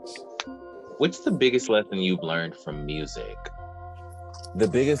 What's the biggest lesson you've learned from music? The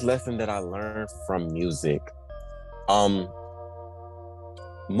biggest lesson that I learned from music,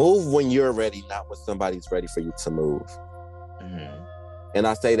 move when you're ready, not when somebody's ready for you to move. Mm-hmm. And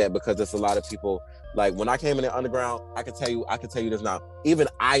I say that because there's a lot of people, like when I came in the underground, I can tell you this now. Even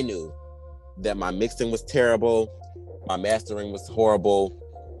I knew that my mixing was terrible, my mastering was horrible.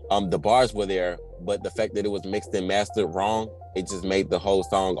 The bars were there, but the fact that it was mixed and mastered wrong, it just made the whole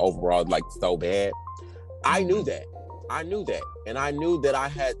song overall like so bad. I knew that. And I knew that I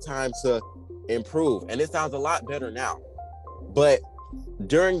had time to improve. And it sounds a lot better now. But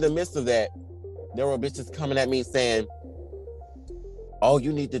during the midst of that, there were bitches coming at me saying, oh,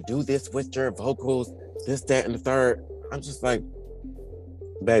 you need to do this with your vocals, this, that, and the third. I'm just like,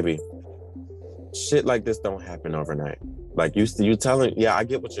 baby, shit like this don't happen overnight. Like you telling, yeah, I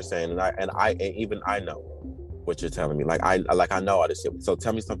get what you're saying, and even I know what you're telling me. Like I know all this shit. So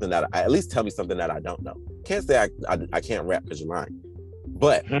tell me something that at least tell me something that I don't know. Can't say I can't rap because you're lying,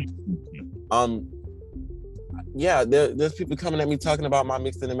 but yeah, there's people coming at me talking about my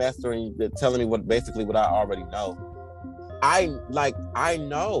mixing and mastering, telling me what I already know. I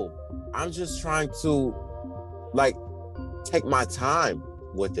know. I'm just trying to like take my time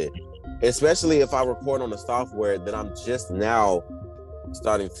with it, especially if I record on a software that I'm just now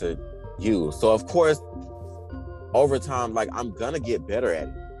starting to use. So of course, over time, like I'm gonna get better at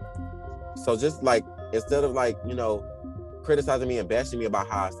it. So just like, instead of like, you know, criticizing me and bashing me about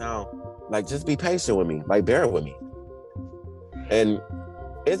how I sound, like just be patient with me, like bear with me. And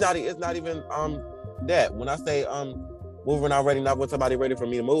it's not even that. When I say move when I'm ready, not when somebody ready for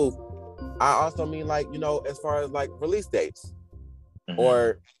me to move, I also mean like, you know, as far as like release dates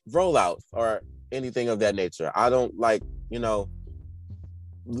or rollouts or anything of that nature. I don't like, you know,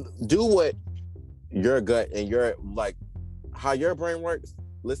 do what your gut and your like how your brain works,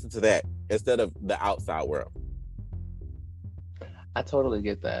 listen to that instead of the outside world. I totally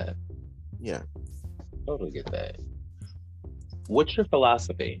get that. Yeah. Totally get that. What's your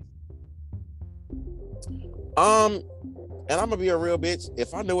philosophy? And I'm gonna be a real bitch.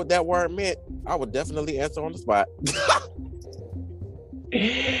 If I knew what that word meant, I would definitely answer on the spot.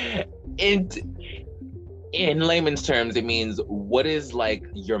 In layman's terms, it means, what is like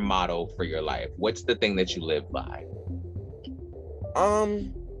your motto for your life? What's the thing that you live by?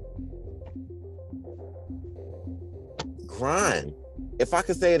 Um, grind. If I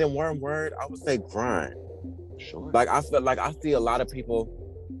could say it in one word, I would say grind. Sure. Like I feel like I see a lot of people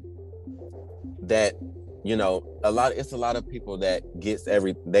that, it's a lot of people that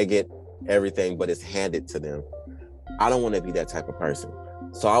they get everything, but it's handed to them. I don't want to be that type of person.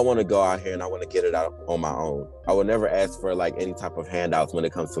 So I want to go out here and I want to get it out on my own. I would never ask for like any type of handouts when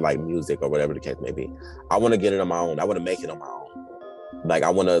it comes to like music or whatever the case may be. I want to get it on my own. I want to make it on my own. Like I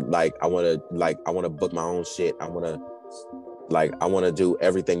want to book my own shit. I want to do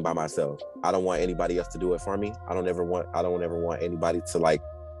everything by myself. I don't want anybody else to do it for me. I don't ever want anybody to like,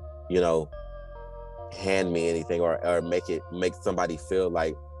 hand me anything or make somebody feel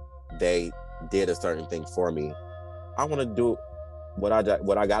like they did a certain thing for me. I want to do what I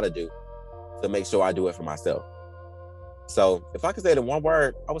got to do to make sure I do it for myself. So if I could say it in one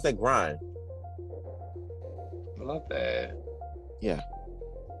word, I would say grind. Love that. Yeah.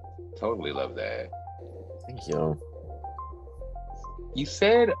 Totally love that. Thank you. You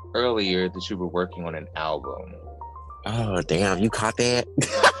said earlier that you were working on an album. Oh, damn. You caught that?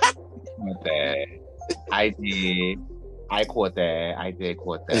 Caught that. I did. I caught that. I did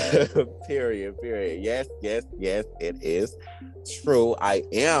caught that. Period. Yes, it is true. I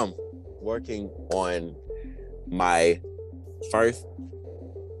am working on my first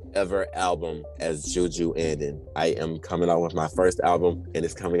ever album as JuJu Anden. I am coming out with my first album and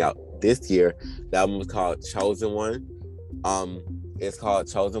it's coming out this year. The album is called Chosen One. It's called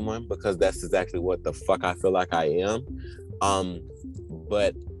Chosen One because that's exactly what the fuck I feel like I am.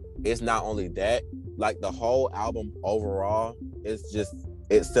 But it's not only that, like the whole album overall,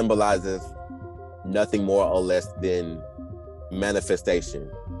 it symbolizes nothing more or less than manifestation.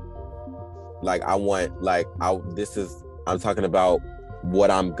 Like I'm talking about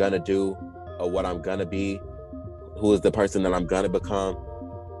what I'm gonna do or what I'm gonna be, who is the person that I'm gonna become.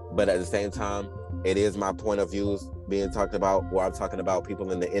 But at the same time, it is my point of views being talked about, where I'm talking about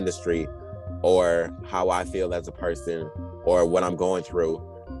people in the industry or how I feel as a person or what I'm going through,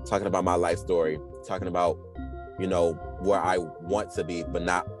 talking about my life story, talking about, where I want to be, but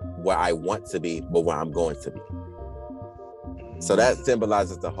not where I want to be, but where I'm going to be. So that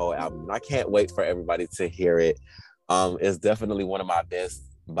symbolizes the whole album. I can't wait for everybody to hear it. It's definitely one of my best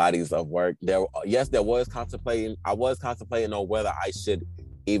bodies of work. I was contemplating on whether I should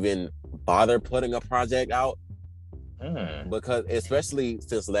even bother putting a project out. Because especially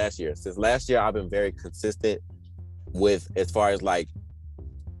since last year I've been very consistent with as far as like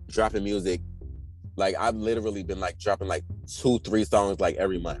dropping music. Like I've literally been like dropping like 2-3 songs like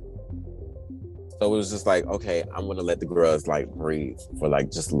every month. So it was just like, okay, I'm gonna let the girls like breathe for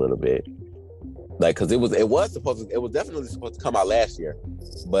like just a little bit. Like, cause it was definitely supposed to come out last year.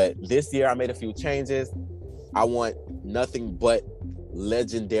 But this year I made a few changes. I want nothing but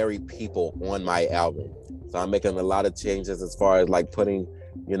legendary people on my album. So I'm making a lot of changes as far as like putting,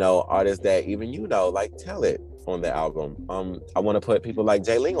 artists that even like Tell It on the album. I want to put people like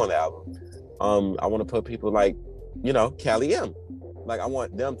J-Ling on the album. I want to put people like, Callie M. Like I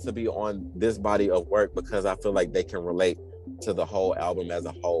want them to be on this body of work because I feel like they can relate to the whole album as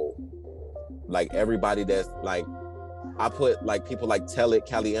a whole. Like everybody that's like, I put like people like Tell It,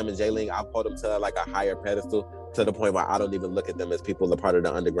 Callie M and J-Ling, I put them to like a higher pedestal to the point where I don't even look at them as people that are part of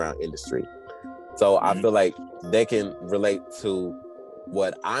the underground industry. So I feel like they can relate to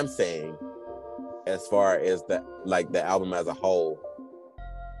what I'm saying as far as the album as a whole.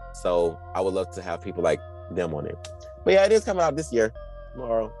 So I would love to have people like them on it. But yeah, it is coming out this year,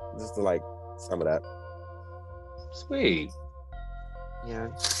 tomorrow, just to like sum it up. Sweet. Yeah.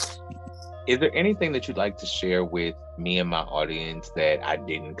 Is there anything that you'd like to share with me and my audience that I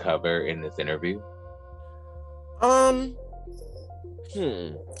didn't cover in this interview?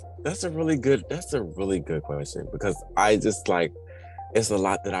 That's a really good question because I just like, it's a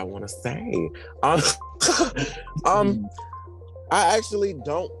lot that I want to say. I actually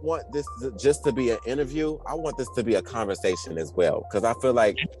don't want this just to be an interview. I want this to be a conversation as well, because I feel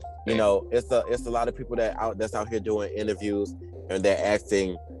like, it's a lot of people that's out here doing interviews and they're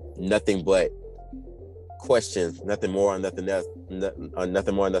asking nothing but questions, nothing more, nothing less,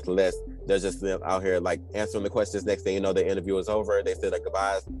 nothing more, nothing less. They're just out here like answering the questions. Next thing you know, the interview is over. They said their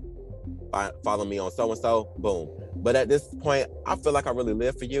goodbyes. Follow me on so-and-so, boom. But at this point, I feel like I really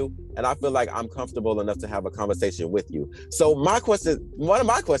live for you, and I feel like I'm comfortable enough to have a conversation with you. So one of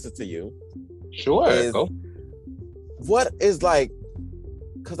my questions to you, is, go. What is like,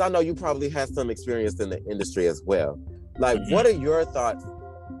 because I know you probably had some experience in the industry as well. Like, what are your thoughts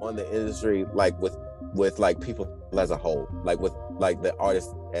on the industry, like with like people as a whole, like with like the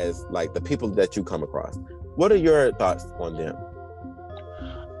artists as like the people that you come across? What are your thoughts on them?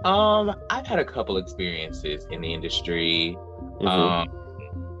 I've had a couple experiences in the industry.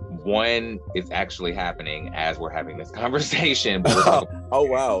 Mm-hmm. One is actually happening as we're having this conversation, but we'll talk about Oh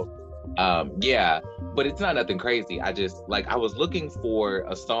wow. yeah, but it's not nothing crazy. I just like I was looking for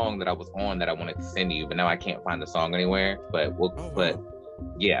a song that I was on that I wanted to send you, but now I can't find the song anywhere. But Oh but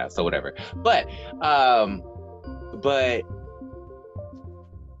wow. yeah, so whatever. Um, but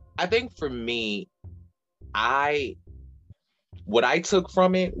I think for me, I what I took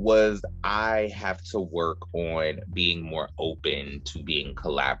from it was I have to work on being more open to being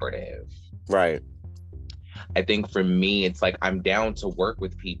collaborative. Right. I think for me, it's like I'm down to work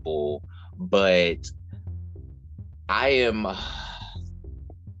with people, but I am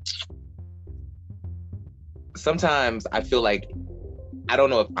sometimes I feel like I don't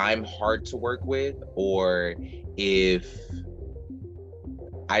know if I'm hard to work with or if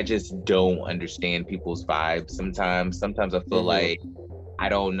I just don't understand people's vibes sometimes. Sometimes I feel Mm-hmm. like I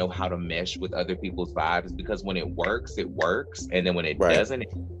don't know how to mesh with other people's vibes because when it works, it works. And then when it Right. doesn't, it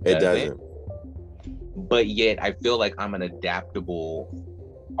It doesn't. doesn't. But yet I feel like I'm an adaptable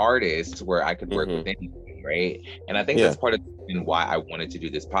artist where I could work with Mm-hmm. anything, right? And I think Yeah. that's part of the reason why I wanted to do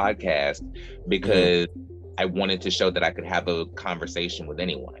this podcast Mm-hmm. because I wanted to show that I could have a conversation with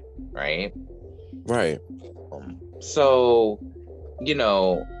anyone, right? Right. So, you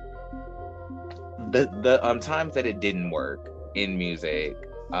know, the times that it didn't work in music,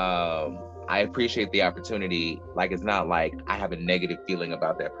 I appreciate the opportunity. Like it's not like I have a negative feeling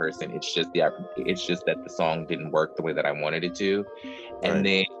about that person. It's just that the song didn't work the way that I wanted it to. And Right.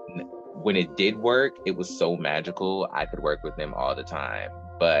 then when it did work, it was so magical. I could work with them all the time.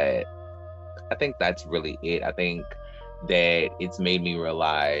 But I think that's really it. I think that it's made me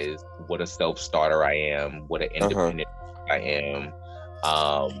realize what a self-starter I am, what an Uh-huh. independent I am,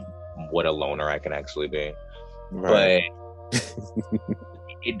 what a loner I can actually be. Right. But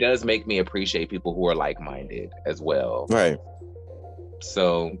it does make me appreciate people who are like-minded as well. Right.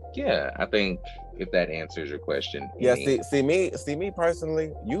 So yeah, I think if that answers your question, Yeah, Amy. see me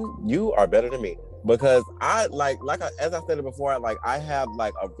personally, you are better than me because I as I said it before, like I have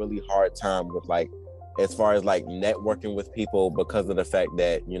like a really hard time with like as far as like networking with people because of the fact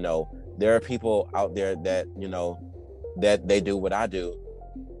that, there are people out there that, that they do what I do,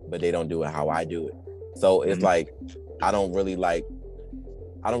 but they don't do it how I do it. So it's like I don't really like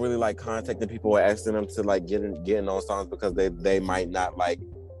contacting people or asking them to like getting on songs because they might not like,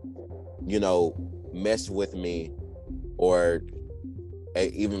 mesh with me or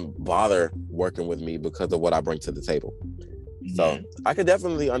even bother working with me because of what I bring to the table. So I could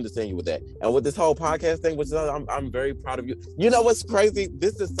definitely understand you with that. And with this whole podcast thing, which is, I'm very proud of you. You know what's crazy?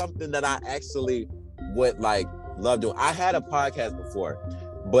 This is something that I actually would like love doing. I had a podcast before,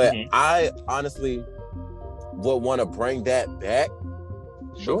 but I honestly would want to bring that back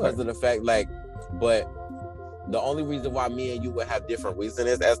because of the fact but the only reason why me and you would have different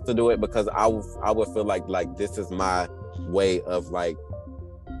reasons as to do it because I would feel like this is my way of like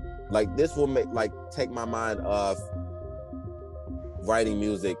this will make take my mind off writing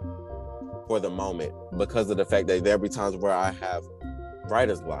music for the moment because of the fact that there'll be times where I have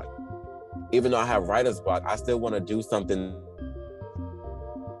writer's block. Even though I have writer's block, I still want to do something.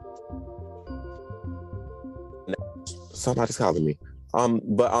 Somebody's calling me.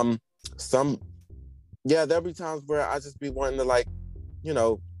 There'll be times where I just be wanting to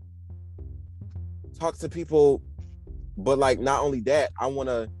talk to people, but not only that, I want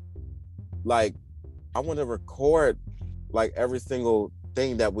to record every single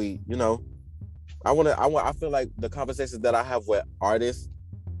thing that we, I feel like the conversations that I have with artists,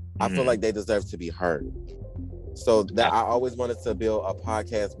 I feel like they deserve to be heard. So that I always wanted to build a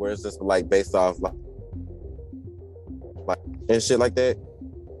podcast where it's just based off and shit like that.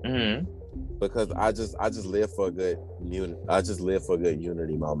 Because I just live for a good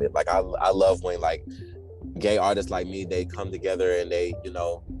unity moment. Like I love when gay artists like me, they come together and they,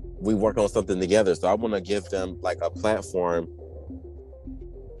 we work on something together. So I want to give them a platform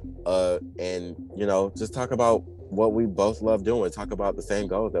and just talk about what we both love doing, talk about the same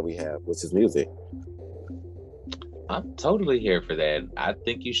goals that we have, which is music. I'm totally here for that. I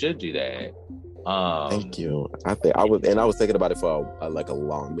think you should do that. Thank you. I was thinking about it for a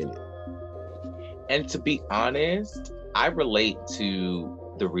long minute. And to be honest, I relate to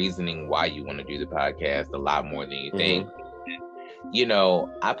the reasoning why you want to do the podcast a lot more than you think.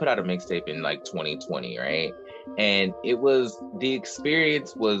 I put out a mixtape in 2020, right? And the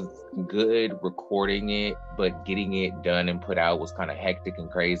experience was good recording it, but getting it done and put out was kind of hectic and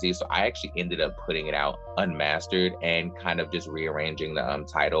crazy. So I actually ended up putting it out unmastered and kind of just rearranging the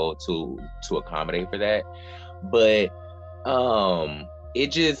title to accommodate for that. But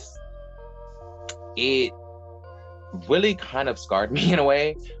it really kind of scarred me in a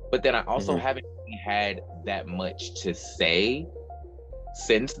way. But then I also Mm-hmm. haven't really had that much to say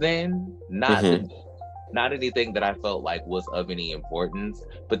since then. Mm-hmm. Not anything that I felt like was of any importance.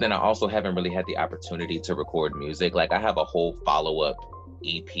 But then I also haven't really had the opportunity to record music. Like I have a whole follow-up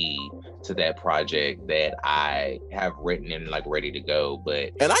EP to that project that I have written and like ready to go.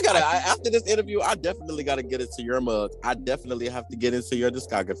 But And after this interview, I definitely gotta get into your mug. I definitely have to get into your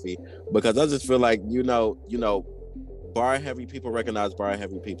discography because I just feel like bar heavy people recognize bar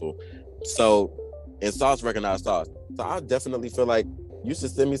heavy people. So, and Sauce recognize Sauce. So I definitely feel like you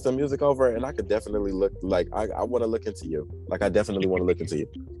should send me some music over, and I could definitely look like I want to look into you. Like I definitely want to look into you.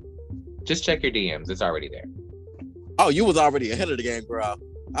 just check your DMs; it's already there. Oh, you was already ahead of the game, girl.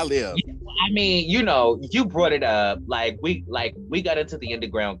 I live. Yeah, I mean, you brought it up. Like we got into the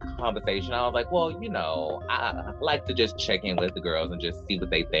underground conversation. I was like, well, I like to just check in with the girls and just see what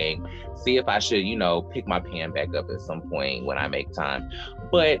they think. See if I should, pick my pen back up at some point when I make time.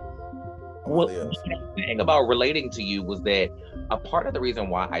 But what the thing about relating to you was that a part of the reason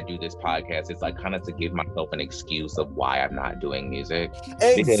why I do this podcast is like kind of to give myself an excuse of why I'm not doing music.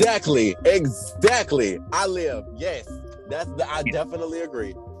 Exactly. I live. Yes. I definitely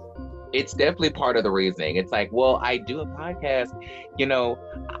agree. It's definitely part of the reasoning. It's like, well, I do a podcast,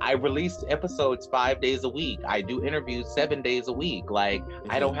 I release episodes 5 days a week. I do interviews 7 days a week. Like,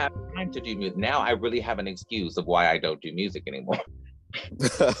 I don't have time to do music. Now I really have an excuse of why I don't do music anymore.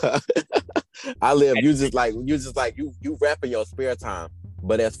 I live. You rap in your spare time.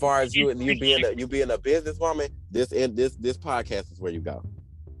 But as far as you being a businesswoman, this podcast is where you go.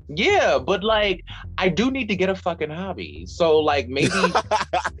 Yeah, but like I do need to get a fucking hobby. So like maybe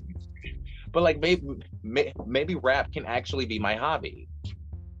but like maybe rap can actually be my hobby.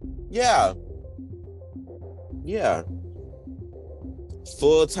 Yeah.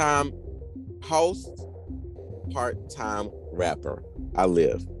 Full-time host, part-time rapper. I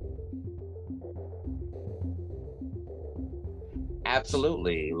live.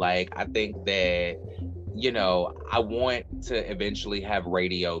 Absolutely. Like I think that I want to eventually have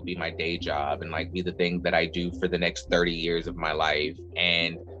radio be my day job and like be the thing that I do for the next 30 years of my life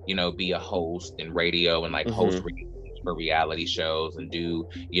and, be a host in radio and like host for reality shows and do,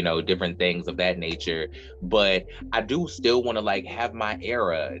 different things of that nature. But I do still want to like have my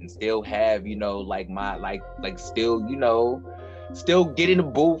era and still have, like my, like still, still get in the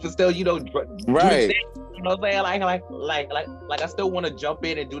booth and still, do right. the thing. You know what I'm saying? Like I still want to jump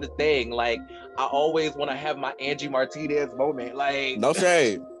in and do the thing. Like I always want to have my Angie Martinez moment. Like no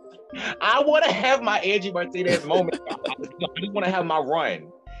shade. I want to have my Angie Martinez moment. I just want to have my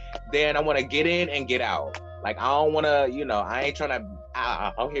run. Then I want to get in and get out. Like I don't want to, I ain't trying to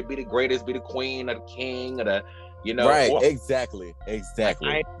out here be the greatest, be the queen or the king or the, right? Exactly. Like,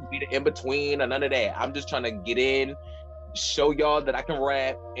 I ain't be the in between or none of that. I'm just trying to get in, show y'all that I can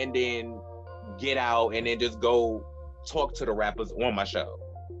rap, and then get out and then just go talk to the rappers on my show.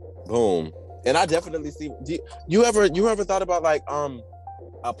 Boom. And I definitely see. You ever thought about like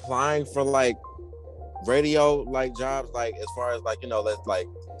applying for like radio like jobs, like as far as like let's like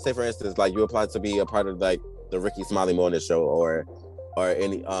say for instance like you applied to be a part of like the Ricky Smiley Morning Show or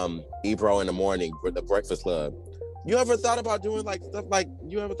any Ebro in the Morning with the Breakfast Club. You ever thought about doing like stuff like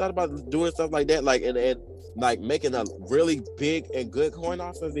that like and like making a really big and good coin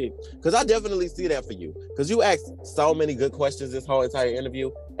off of it? Because I definitely see that for you. Because you asked so many good questions this whole entire interview,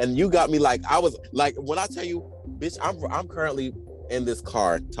 and you got me like I was like when I tell you, bitch, I'm currently in this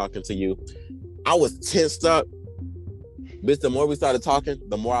car talking to you. I was tensed up, bitch. The more we started talking,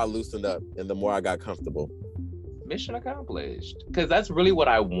 the more I loosened up, and the more I got comfortable. Mission accomplished. Because that's really what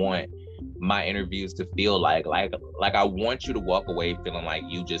I want my interviews to feel like I want you to walk away feeling like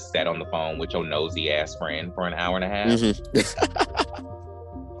you just sat on the phone with your nosy ass friend for an hour and a half.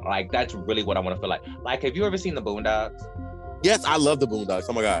 Like that's really what I want to feel like. Like, have you ever seen the Boondocks? Yes, I love the Boondocks.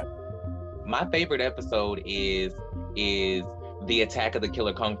 Oh my god. My favorite episode is the Attack of the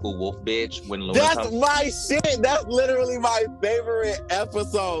Killer Kung Fu Wolf bitch when Luna That's my shit. That's literally my favorite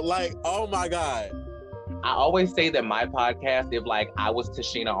episode. Like, oh my god. I always say that my podcast, if like I was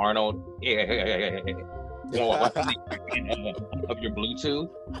Tashina Arnold of your Bluetooth,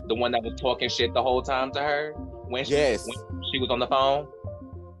 the one that was talking shit the whole time to her when she was on the phone.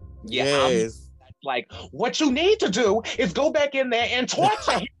 Yeah, yes. Like what you need to do is go back in there and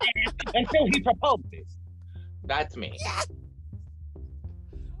torture him until he proposes. That's me. Yeah.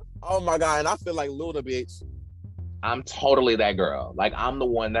 Oh my god, and I feel like Luna, bitch. I'm totally that girl. Like I'm the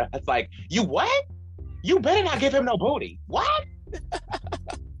one that's like, you what? You better not give him no booty. What?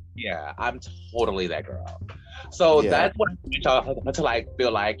 Yeah, I'm totally that girl. So Yeah. that's what I want y'all to like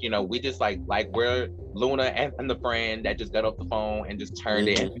feel like, we just like we're Luna and the friend that just got off the phone and just turned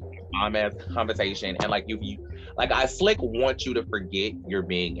it into a bomb ass conversation. And like you like I slick want you to forget you're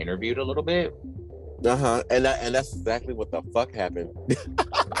being interviewed a little bit. And that's exactly what the fuck happened.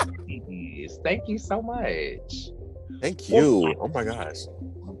 Please. Thank you so much. Thank you. Oh my gosh.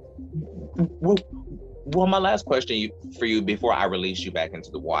 Well, my last question for you before I release you back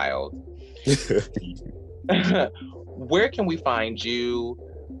into the wild. Where can we find you,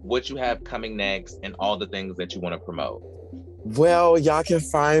 what you have coming next, and all the things that you want to promote? Well, y'all can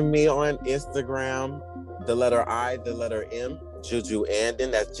find me on Instagram, the letter I, the letter M, JuJu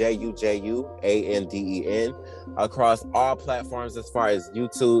Anden. That's JuJuAnden. Across all platforms as far as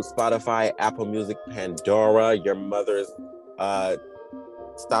YouTube, Spotify, Apple Music, Pandora, your mother's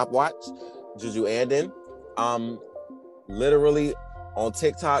stopwatch, JuJu Anden. Literally on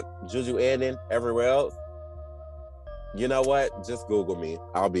TikTok, JuJu Anden, everywhere else. You know what? Just Google me.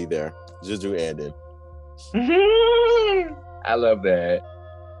 I'll be there. JuJu Anden. I love that.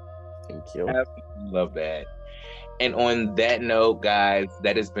 Thank you. I love that. And on that note, guys,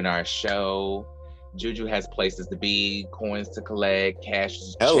 that has been our show. JuJu has places to be, coins to collect, cash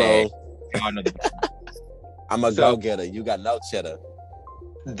to Hello. check. I'm a go-getter. You got no cheddar.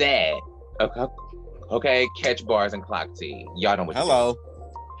 That. Okay, catch bars and clock tea. Y'all know what Hello.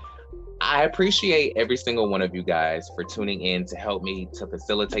 I appreciate every single one of you guys for tuning in to help me to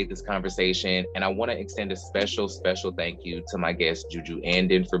facilitate this conversation. And I want to extend a special, special thank you to my guest, JuJu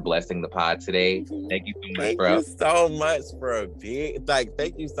Anden, for blessing the pod today. Thank you so much, bro. Thank you so much for being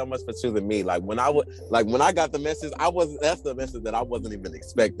thank you so much for choosing me. When I got the message, that's the message that I wasn't even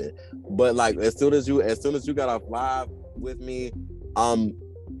expecting. But as soon as you got off live with me,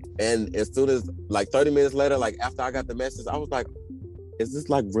 and as soon as 30 minutes later, after I got the message, I was like, is this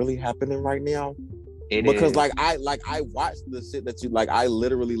really happening right now? Because I watched the shit that you I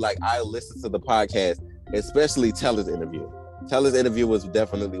literally I listened to the podcast, especially Teller's interview. Teller's interview was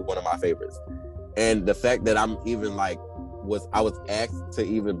definitely one of my favorites. And the fact that I'm even I was asked to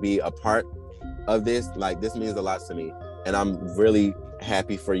even be a part of this, this means a lot to me. And I'm really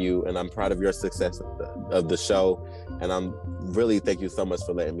happy for you, and I'm proud of your success of the show. And I'm really thank you so much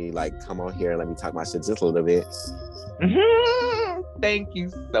for letting me come on here and let me talk my shit just a little bit. Thank you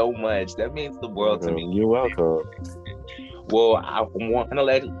so much. That means the world to me. You're welcome. Well, I want to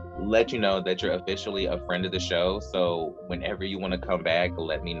let you know that you're officially a friend of the show. So whenever you want to come back,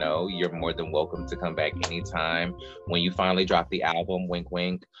 let me know. You're more than welcome to come back anytime. When you finally drop the album, wink,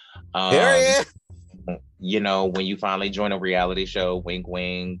 wink. Period. When you finally join a reality show, wink,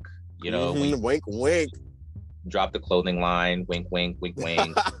 wink. Wink, wink. Drop the clothing line, wink, wink, wink,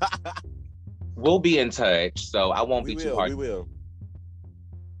 wink. We'll be in touch, so I won't be too hard. We will.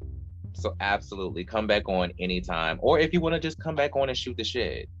 So absolutely, come back on anytime. Or if you want to just come back on and shoot the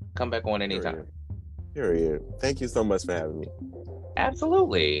shit, come back on anytime. Period. Thank you so much for having me.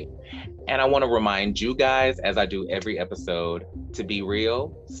 Absolutely. And I want to remind you guys, as I do every episode, to be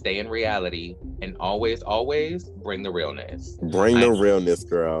real, stay in reality, and always, always bring the realness. Bring the realness,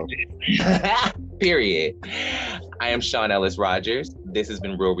 girl. Period. I am Sean Ellis Rogers. This has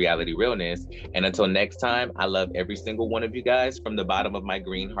been Real Reality Realness. And until next time, I love every single one of you guys from the bottom of my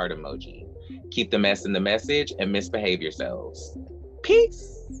green heart emoji. Keep the mess in the message and misbehave yourselves.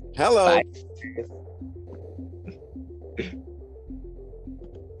 Peace. Hello. Bye.